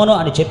నమ్మను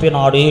అని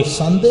చెప్పినాడు.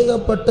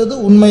 సందేహపట్టదు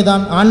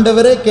ఉண்மைதான்.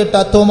 ఆండవరే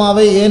కేటా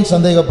తోమావే ఏం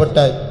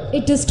సందేహపట్టాయి?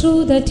 It is true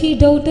that he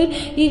doubted.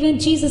 Even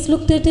Jesus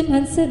looked at him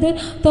and said that,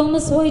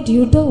 Thomas, why do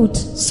you doubt?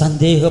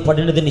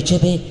 సందేహపడినది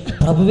నిజమే,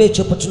 ప్రభువే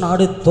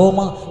చెప్పుచున్నాడు,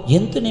 తోమా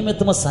ఎందు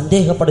నిమిత్తము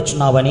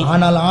సందేహపడుచున్నావని.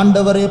 ஆனால்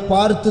ஆண்டவரை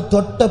பார்த்து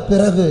தொட்ட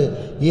பிறகு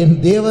என்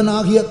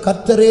தேவனாகிய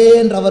கர்த்தரே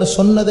என்று அவர்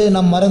சொன்னதை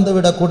நாம்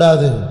மறந்துவிடக்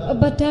கூடாது.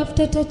 But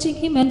after touching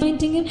him and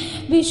anointing him,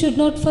 we should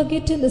not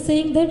forget him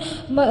saying that,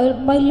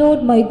 my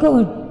Lord, my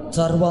God.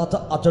 తర్వాత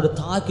అతడు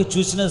తాకి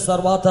చూసిన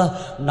తర్వాత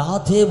నా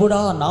దేవుడా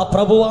నా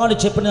ప్రభువా అని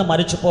చెప్పిన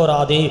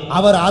మరిచిపోరాది.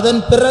 அவர்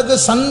அதன் பிறகு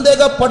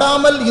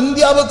சந்தேகப்படாமல்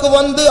இந்தியாவுக்கு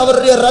வந்து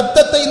அவருடைய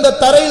ரத்தத்தை இந்த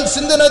தரையில்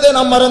சிந்தினதை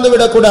நாம்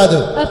மறந்துவிடக் கூடாது.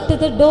 After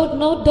the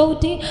not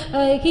doubting,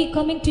 he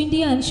coming to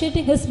India and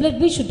shedding his blood,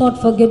 we should not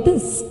forget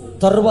this.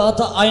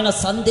 తర్వాత ఆయన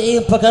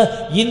సందేహపక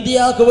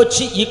ఇండియాకు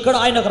వచ్చి ఇక్కడ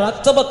ఆయన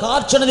రక్తము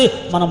కార్చినది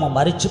మనము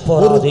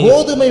మరిచిపోరాదు.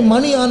 கோதுமை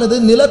மணியானது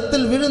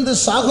நிலத்தில் விழுந்து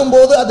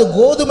சாகும்போது அது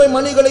கோதுமை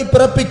மணிகளை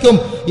பிறப்பிக்கும்.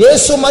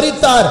 இயேசு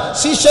மரித்தார்,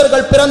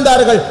 சீஷர்கள்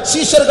பிறந்தார்கள்,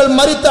 சீஷர்கள்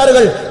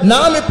மரித்தார்கள்.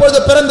 நாம் இப்பொழுது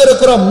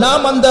பிறந்திருக்கிறோம்.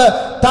 நாம் அந்த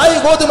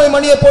தாய் கோதுமை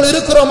மணியை போல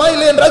இருக்கிறோமா,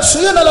 இல்லை என்றால்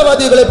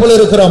சுயநலவாதிகளை போல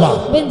இருக்கிறோமா?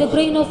 When the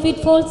grain of wheat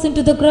falls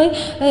into the ground,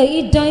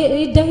 it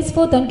dies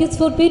forth and gives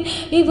forth wheat.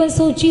 Even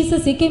so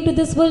Jesus, he came to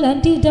this world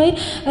and he died,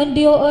 and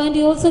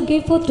he also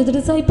gave forth to the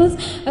disciples,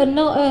 and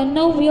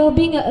now we are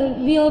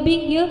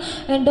being here,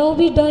 and are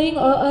we dying,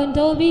 and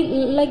are we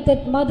like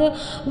that mother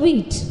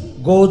wheat?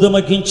 గోధుమ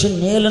గింజ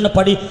నేలను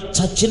పడి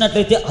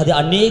చచ్చినట్లయితే అది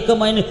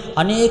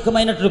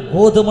అనేకమైనటువంటి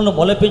గోధుమలను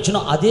మొలపించును.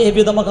 అదే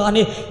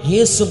విధముగానే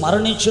యేసు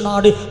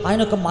మరణించినాడు. ఆయన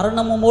యొక్క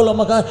మరణము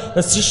మూలముగా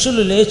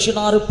శిష్యులు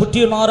లేచినారు,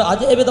 పుట్టినారు.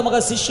 అదే విధముగా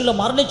శిష్యులు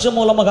మరణించే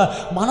మూలముగా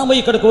మనము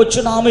ఇక్కడికి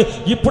వచ్చినాము.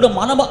 ఇప్పుడు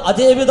మనము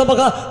అదే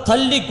విధముగా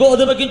తల్లి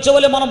గోధుమ గింజ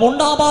వలె మనం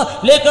ఉన్నామా,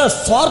 లేక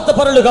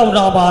స్వార్థపరులుగా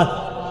ఉన్నామా?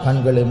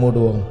 கண்களை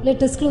மூடுவோம்.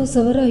 Let us close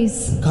our eyes.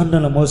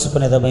 కన్నులు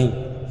మూసుకునేదమే.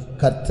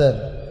 கர்த்தர்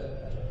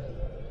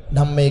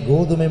நம்மை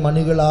கோதுமை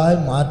மணிகளாய்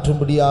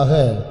மாற்றும்படியாக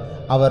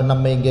அவர்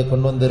நம்மை இங்கே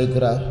கொண்டு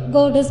வந்திருக்கிறார்.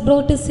 God has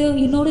brought us here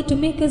in order to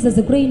make us as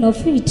a grain of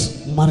wheat.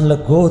 మనల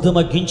గోధుమ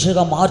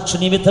గింజగా మార్చు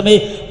నిమిత్తమే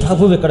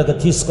ప్రభువు ఇక్కడికి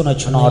తీసుకొని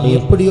వచ్చున్నాడు.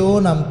 ఎప్పుడో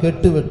நாம்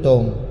கெட்டு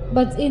விட்டோம்.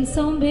 But in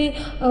some way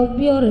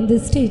we are in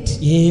this state.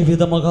 ఏ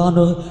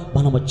విధముగాను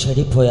మనము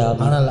చెడిపోయాము.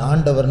 ஆனால்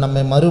ஆண்டவர்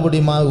நம்மை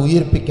மறுபடியும்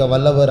உயிர்ப்பிக்க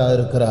வல்லவராக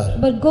இருக்கிறார்.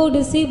 But God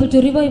is able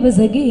to revive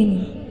us again.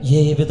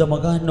 ఏ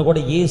విధముగా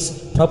కూడా యేసు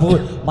ప్రభువు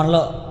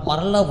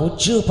మరలా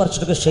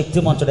ఉజ్జీవపరచుటకు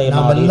శక్తిమంతుడైన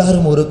நாம்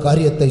எல்லாரும் ஒரு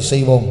காரியத்தை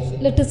செய்வோம்.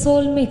 Let us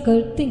all make a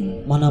thing.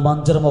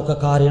 మనమందరం ఒక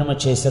కార్యము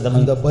చేసేదము.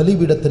 இந்த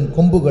பலிபீடத்தின்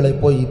கொம்புகளை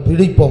போய்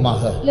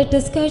பிடிப்போமாக. Let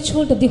us catch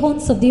hold of the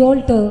horns of the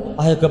altar.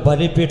 ఆ యొక్క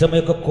బలిపీఠం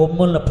యొక్క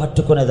కొమ్ములను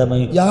పట్టుకునేదము.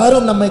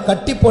 யாரும் நம்மை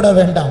கட்டி போட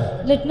வேண்டாம்.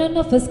 Let none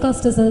of us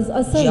cast us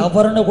aside.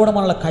 ఎవరిని కూడా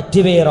మనల్ని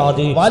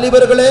కట్టివేయరాదు.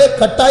 வாலிபர்களே,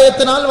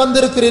 கட்டாயத்தினால்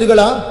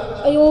வந்திருக்கிறீர்களா?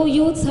 Oh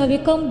youths, have you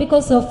come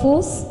because of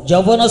force?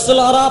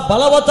 యవ్వనస్తులారా,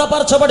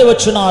 బలవత్తపరచబడి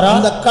వచ్చునారా?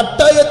 அந்த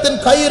கட்டாயத்தின்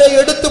கயிறை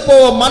எடுத்து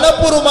போவ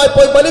மனப்பூர்வமாய்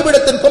போய்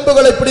பலிபீடத்தின்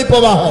கொம்புகளை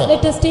பிடிப்போமாக.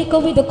 Let us take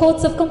away the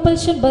cords of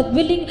compulsion, but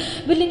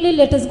willingly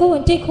let us go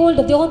and take hold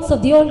of the horns of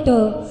the altar.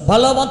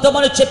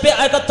 బలవంతమని చెప్పి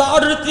ఆ యొక్క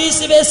తాడును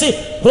తీసివేసి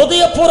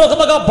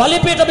హృదయపూర్వకముగా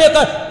బలిపీఠం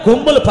యొక్క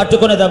కొమ్ములు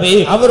పట్టుకునేదవి.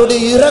 அவருடைய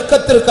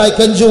இரக்கத்திற்காய்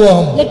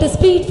கெஞ்சுவோம். Let us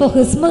plead for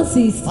his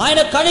mercies. ఆయన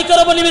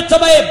కనికరము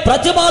నిమిత్తమై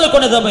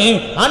బ్రతిమాలుకొనేదము.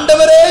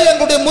 ஆண்டவரே,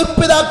 எங்களுடைய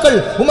முற்பிதாக்கள்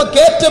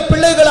உமக்கேற்ற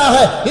பிள்ளைகளாக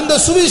இந்த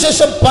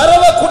சுவிசேஷம்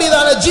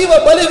பரவக்கூடியதான ஜீவ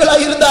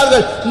பலிகளாக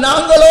இருந்தார்கள்.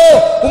 நாங்களோ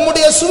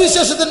உம்முடைய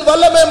சுவிசேஷத்தின்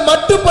வல்லமை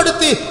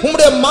மட்டுப்படுத்தி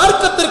உம்முடைய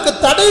மார்க்கத்திற்கு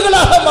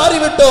தடைகளாக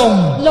மாறிவிட்டோம்.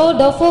 Lord,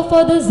 our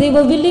forefathers, they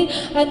were willing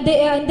and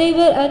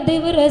they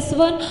were as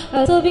one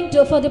serving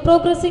for the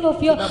progressing of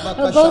your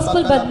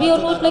gospel, but we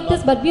are not like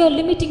this, but we are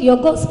limiting your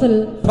gospel.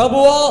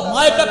 ప్రభువా,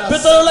 మా యొక్క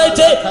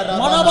పితరులైతే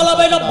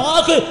మనబలమైన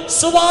మాకు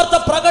సువార్త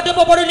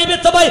ప్రకటింపబడి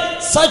నిమిత్తమై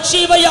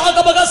సజీవ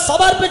యాగముగా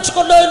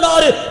సమర్పించుకుంటూ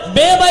ఉన్నారు.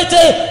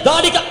 మేమైతే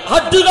దానికి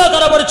అడ్డుగా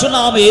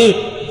కనబడుచున్నాము.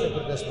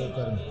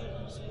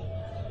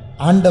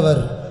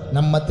 ஆண்டவர்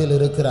நம்மத்தில்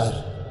இருக்கிறார்.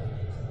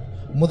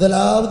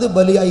 முதலாவது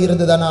பலியாய்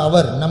இருந்ததான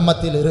அவர்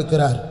நம்மத்தில்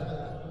இருக்கிறார்.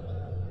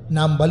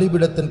 நாம்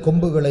பலிபீடத்தின்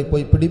கொம்புகளை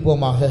போய்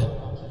பிடிப்போமாக.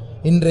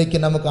 இன்றைக்கு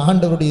நமக்கு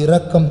ஆண்டவருடைய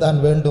இரக்கம் தான்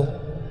வேண்டும்.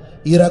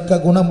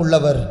 இரக்க குணம்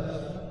உள்ளவர்,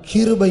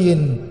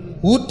 கிருபையின்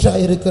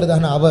ஊற்றாய்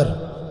இருக்கிறதான அவர்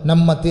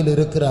நம்மத்தில்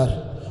இருக்கிறார்.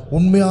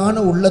 உண்மையான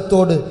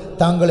உள்ளத்தோடு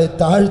தாங்களை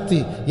தாழ்த்தி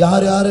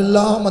யார்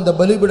யாரெல்லாம் அந்த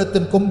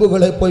பலிபீடத்தின்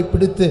கொம்புகளை போய்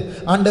பிடித்து,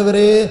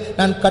 ஆண்டவரே,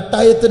 நான்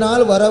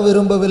கட்டாயத்தினால் வர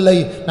விரும்பவில்லை,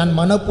 நான்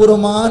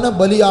மனப்பூர்வமான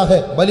பலியாக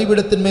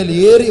பலிபீடத்தின் மேல்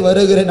ஏறி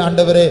வருகிறேன்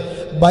ஆண்டவரே,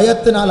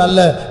 பயத்தினால் அல்ல,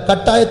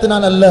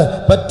 கட்டாயத்தினால் அல்ல,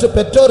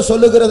 பெற்றோர்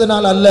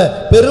சொல்லுகிறதுனால் அல்ல,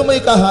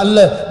 பெருமைக்காக அல்ல,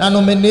 நான்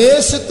உம்மை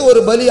நேசித்து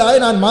ஒரு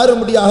பலியாய் நான்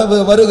மாறும்படியாக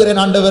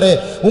வருகிறேன் ஆண்டவரே.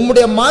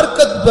 உம்முடைய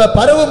மார்க்க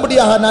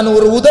பரவும்படியாக நான்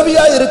ஒரு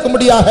உதவியாய்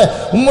இருக்கும்படியாக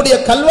உம்முடைய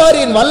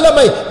கல்வாரியின்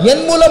வல்லமை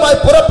என்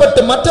மூலமாய்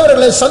புறப்பட்டு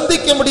மற்றவர்களை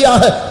சந்திக்க முடியாக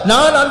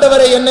நான்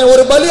ஆண்டவரே என்னை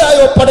ஒரு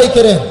பலியாய்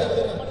ஒப்படைக்கிறேன்.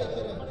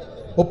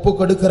 ஒப்பு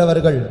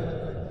கொடுக்கிறவர்கள்,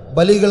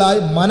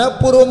 பலிகளாய்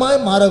மனப்பூர்வமாய்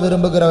மாற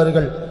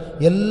விரும்புகிறவர்கள்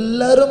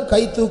எல்லாரும்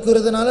கை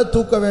தூக்குறதுனால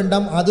தூக்க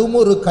வேண்டாம், அதுவும்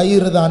ஒரு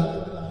கயிறு தான்.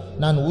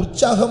 நான்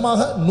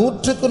உற்சாகமாக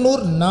 100க்கு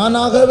 100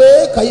 நானாகவே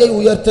கையை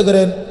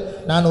உயர்த்துகிறேன்.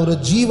 நான் ஒரு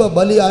ஜீவ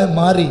பலியாய்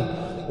மாறி,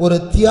 ஒரு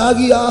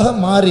தியாகியாக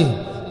மாறி,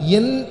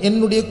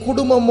 என்னுடைய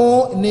குடும்பமோ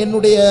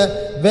என்னுடைய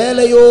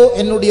வேலையோ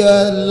என்னுடைய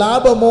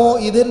லாபமோ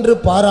இதென்று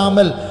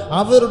பாராமல்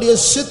அவருடைய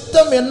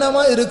சித்தம்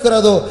என்னமா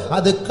இருக்கிறதோ,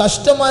 அது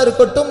கஷ்டமா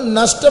இருக்கட்டும்,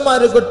 நஷ்டமா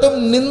இருக்கட்டும்,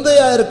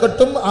 நிந்தையா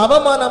இருக்கட்டும்,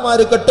 அவமானமா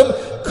இருக்கட்டும்,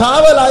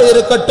 காவலா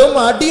இருக்கட்டும்,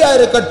 அடியா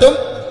இருக்கட்டும்,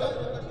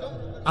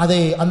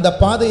 அதை அந்த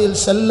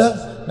பாதையில் செல்ல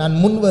நான்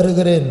முன்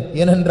வருகிறேன்.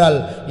 ஏனென்றால்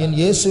என்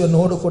இயேசு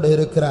என்னோடு கூட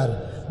இருக்கிறார்.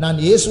 நான்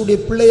இயேசுடைய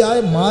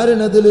பிள்ளையாய்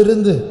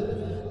மாறினதிலிருந்து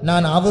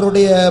நான்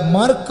அவருடைய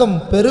மார்க்கம்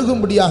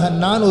பெருகும்படியாக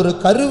நான் ஒரு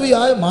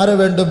கருவியாய் மாற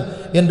வேண்டும்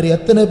என்று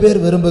எத்தனை பேர்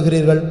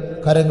விரும்புகிறீர்கள்?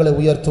 கரங்களை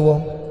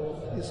உயர்த்துவோம்,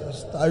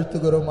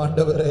 தாழ்த்துகிறோம்.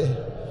 ஆண்டவரே,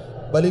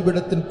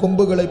 பலிபீடத்தின்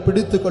கொம்புகளை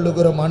பிடித்துக்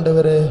கொள்ளுகிறோம்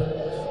ஆண்டவரே.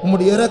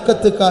 உம்முடைய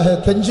இரக்கத்துக்காக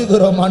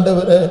கெஞ்சுகிறோம்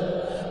ஆண்டவரே.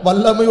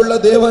 வல்லமையுள்ள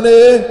தேவனே,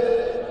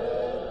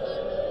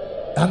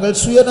 நாங்கள்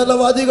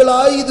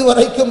சுயநலவாதிகளாய்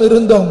இதுவரைக்கும்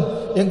இருந்தோம்.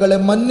 எங்களை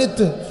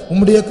மன்னித்து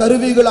உம்முடைய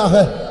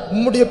கருவிகளாக,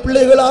 உம்முடைய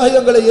பிள்ளைகளாக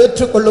எங்களை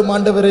ஏற்றுக்கொள்ளும்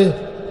ஆண்டவரே.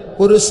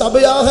 ஒரு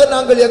சபையாக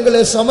நாங்கள் எங்களை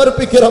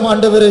சமர்ப்பிக்கிறோம்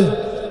ஆண்டவரே.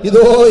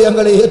 இதோ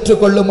எங்களை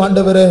ஏற்றுக்கொள்ளும்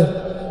ஆண்டவரே.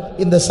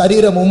 இந்த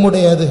சரீரம்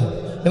உம்முடையது,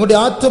 எங்களுடைய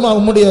ஆத்மா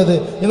உம்முடையது,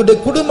 எங்களுடைய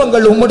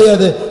குடும்பங்கள்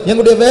உம்முடையது,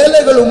 எங்களுடைய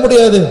வேலைகள்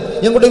உம்முடையது,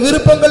 எங்களுடைய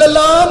விருப்பங்கள்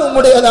எல்லாம்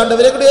உம்முடையது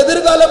ஆண்டவரே. எங்களுடைய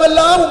எதிர்காலம்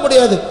எல்லாம்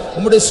உம்முடையது.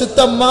 உம்முடைய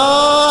சித்தம்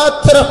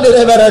மாத்திரம்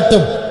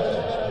நிறைவேறட்டும்.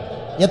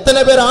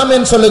 எத்தனை பேர்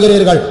ஆமென்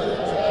சொல்லுகிறீர்கள்?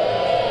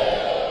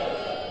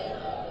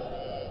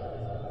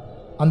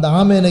 அந்த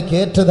ஆமெனுக்கு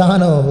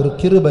ஏற்றதான ஒரு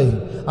கிருபை,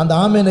 அந்த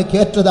ஆமெனுக்கு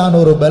ஏற்றதான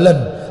ஒரு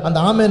பலன், அந்த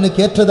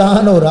ஆமெனுக்கு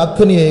ஏற்றதான ஒரு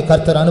அக்கினியை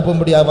கர்த்தர்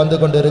அனுப்பும்படியாக வந்து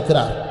கொண்டு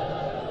இருக்கிறார்.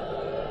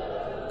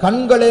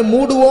 கண்களை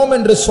மூடுவோம்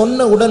என்று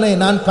சொன்ன உடனே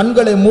நான்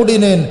கண்களை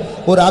மூடினேன்.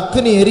 ஒரு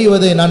அக்கினி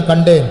எரிவதை நான்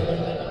கண்டேன்.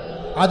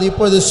 அது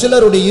இப்பொழுது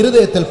சிலருடைய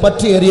இருதயத்தில்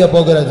பற்றி எரிய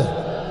போகிறது.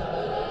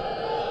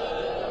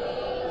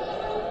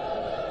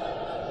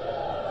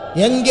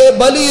 எங்கே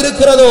பலி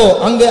இருக்கிறதோ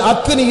அங்கே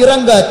அக்கினி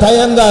இறங்க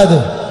தயங்காது.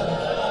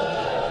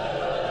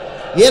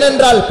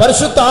 ஏனென்றால்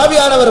பரிசுத்த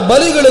ஆவியானவர்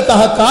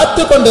பலிகளுக்காக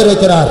காத்து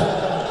கொண்டிருக்கிறார்.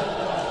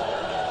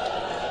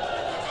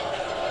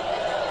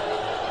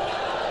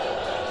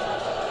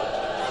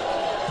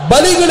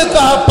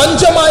 பலிகளுக்காக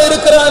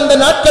பஞ்சமாயிருக்கிற அந்த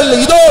நாட்கள்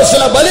இதோ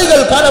சில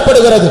பலிகள்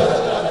காணப்படுகிறது.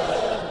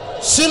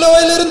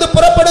 சிலுவையிலிருந்து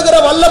புறப்படுகிற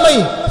வல்லமை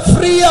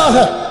ஃப்ரீயாக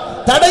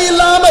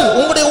தடையில்லாமல்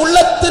உங்களுடைய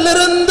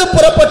உள்ளத்திலிருந்து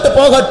புறப்பட்டு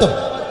போகட்டும்.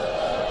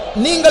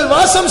 நீங்கள்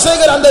வாசம்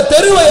செய்கிற அந்த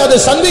தெருவை அது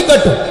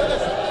சந்திக்கட்டும்.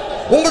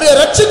 உங்களுடைய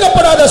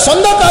ரட்சிக்கப்படாத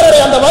சொந்தக்காரரை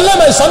அந்த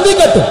வல்லமை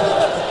சந்திக்கட்டும்.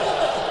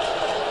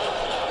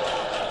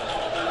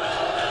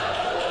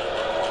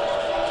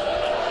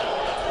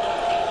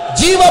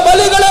 ஜீவ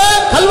பலிகளே,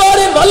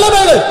 கல்வாரியின்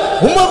வல்லமைகள்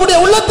உங்களுடைய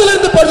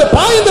உள்ளத்திலிருந்து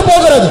பாய்ந்து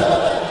போகிறது.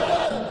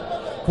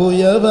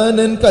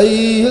 குயவனின்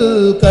கையில்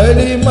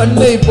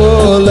களிமண்ணை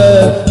போல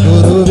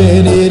குருவே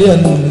நீர்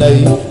என்னை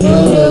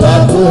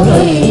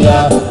உருவாக்குமையா.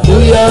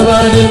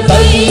 குயவனின்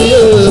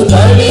கையில்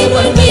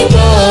களிமண்ணை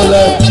போல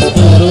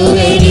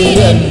குருவே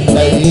நீர்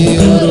என்னை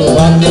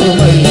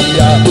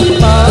உருவாக்குமையா.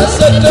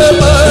 மாசற்ற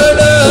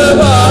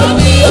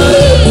மணவாட்டிய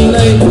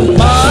என்னை,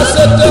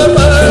 மாசற்ற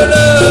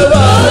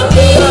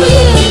மணவாட்டிய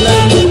என்னை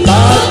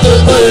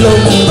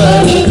காத்துக்கொள்ளும்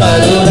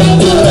கருணை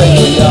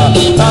குறையா,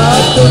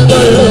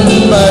 காத்துக்கொள்ளும்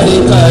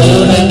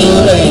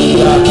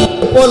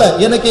போல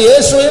எனக்கு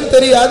இயேசுவையும்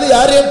தெரியாது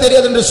யாரையும்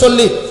தெரியாது என்று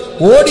சொல்லி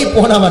ஓடி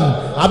போனவன்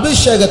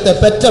அபிஷேகத்தை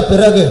பெற்ற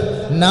பிறகு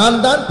நான்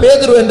தான்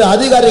பேதுரு என்ற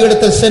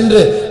அதிகாரிகளிடத்தில்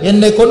சென்று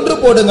என்னை கொன்று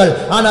போடுங்கள்,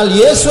 ஆனால்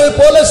இயேசுவை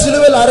போல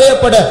சிலுவையில்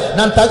அறையப்பட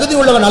நான் தகுதி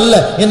உள்ளவன் அல்ல,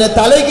 என்னை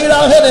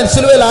தலைகீழாக என்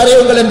சிலுவையில்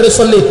அறையுங்கள் என்று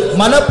சொல்லி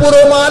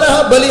மனப்பூர்வமான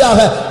பலியாக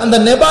அந்த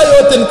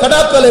நெபாயோத்தின்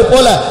கடாக்களை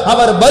போல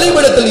அவர்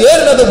பலிபீடத்தில்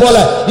ஏறினது போல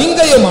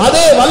இங்கேயும்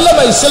அதே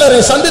வல்லமை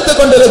சிலரை சந்தித்துக்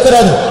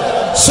கொண்டிருக்கிறது.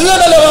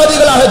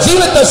 சுயநலவாதிகளாக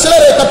ஜீவித்த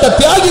சிலரை கர்த்தர்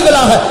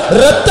தியாகிகளாக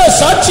இரத்த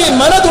சாட்சியின்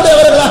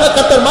மனதுடையவர்களாக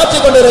கர்த்தர்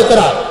மாற்றிக்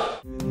கொண்டிருக்கிறார்.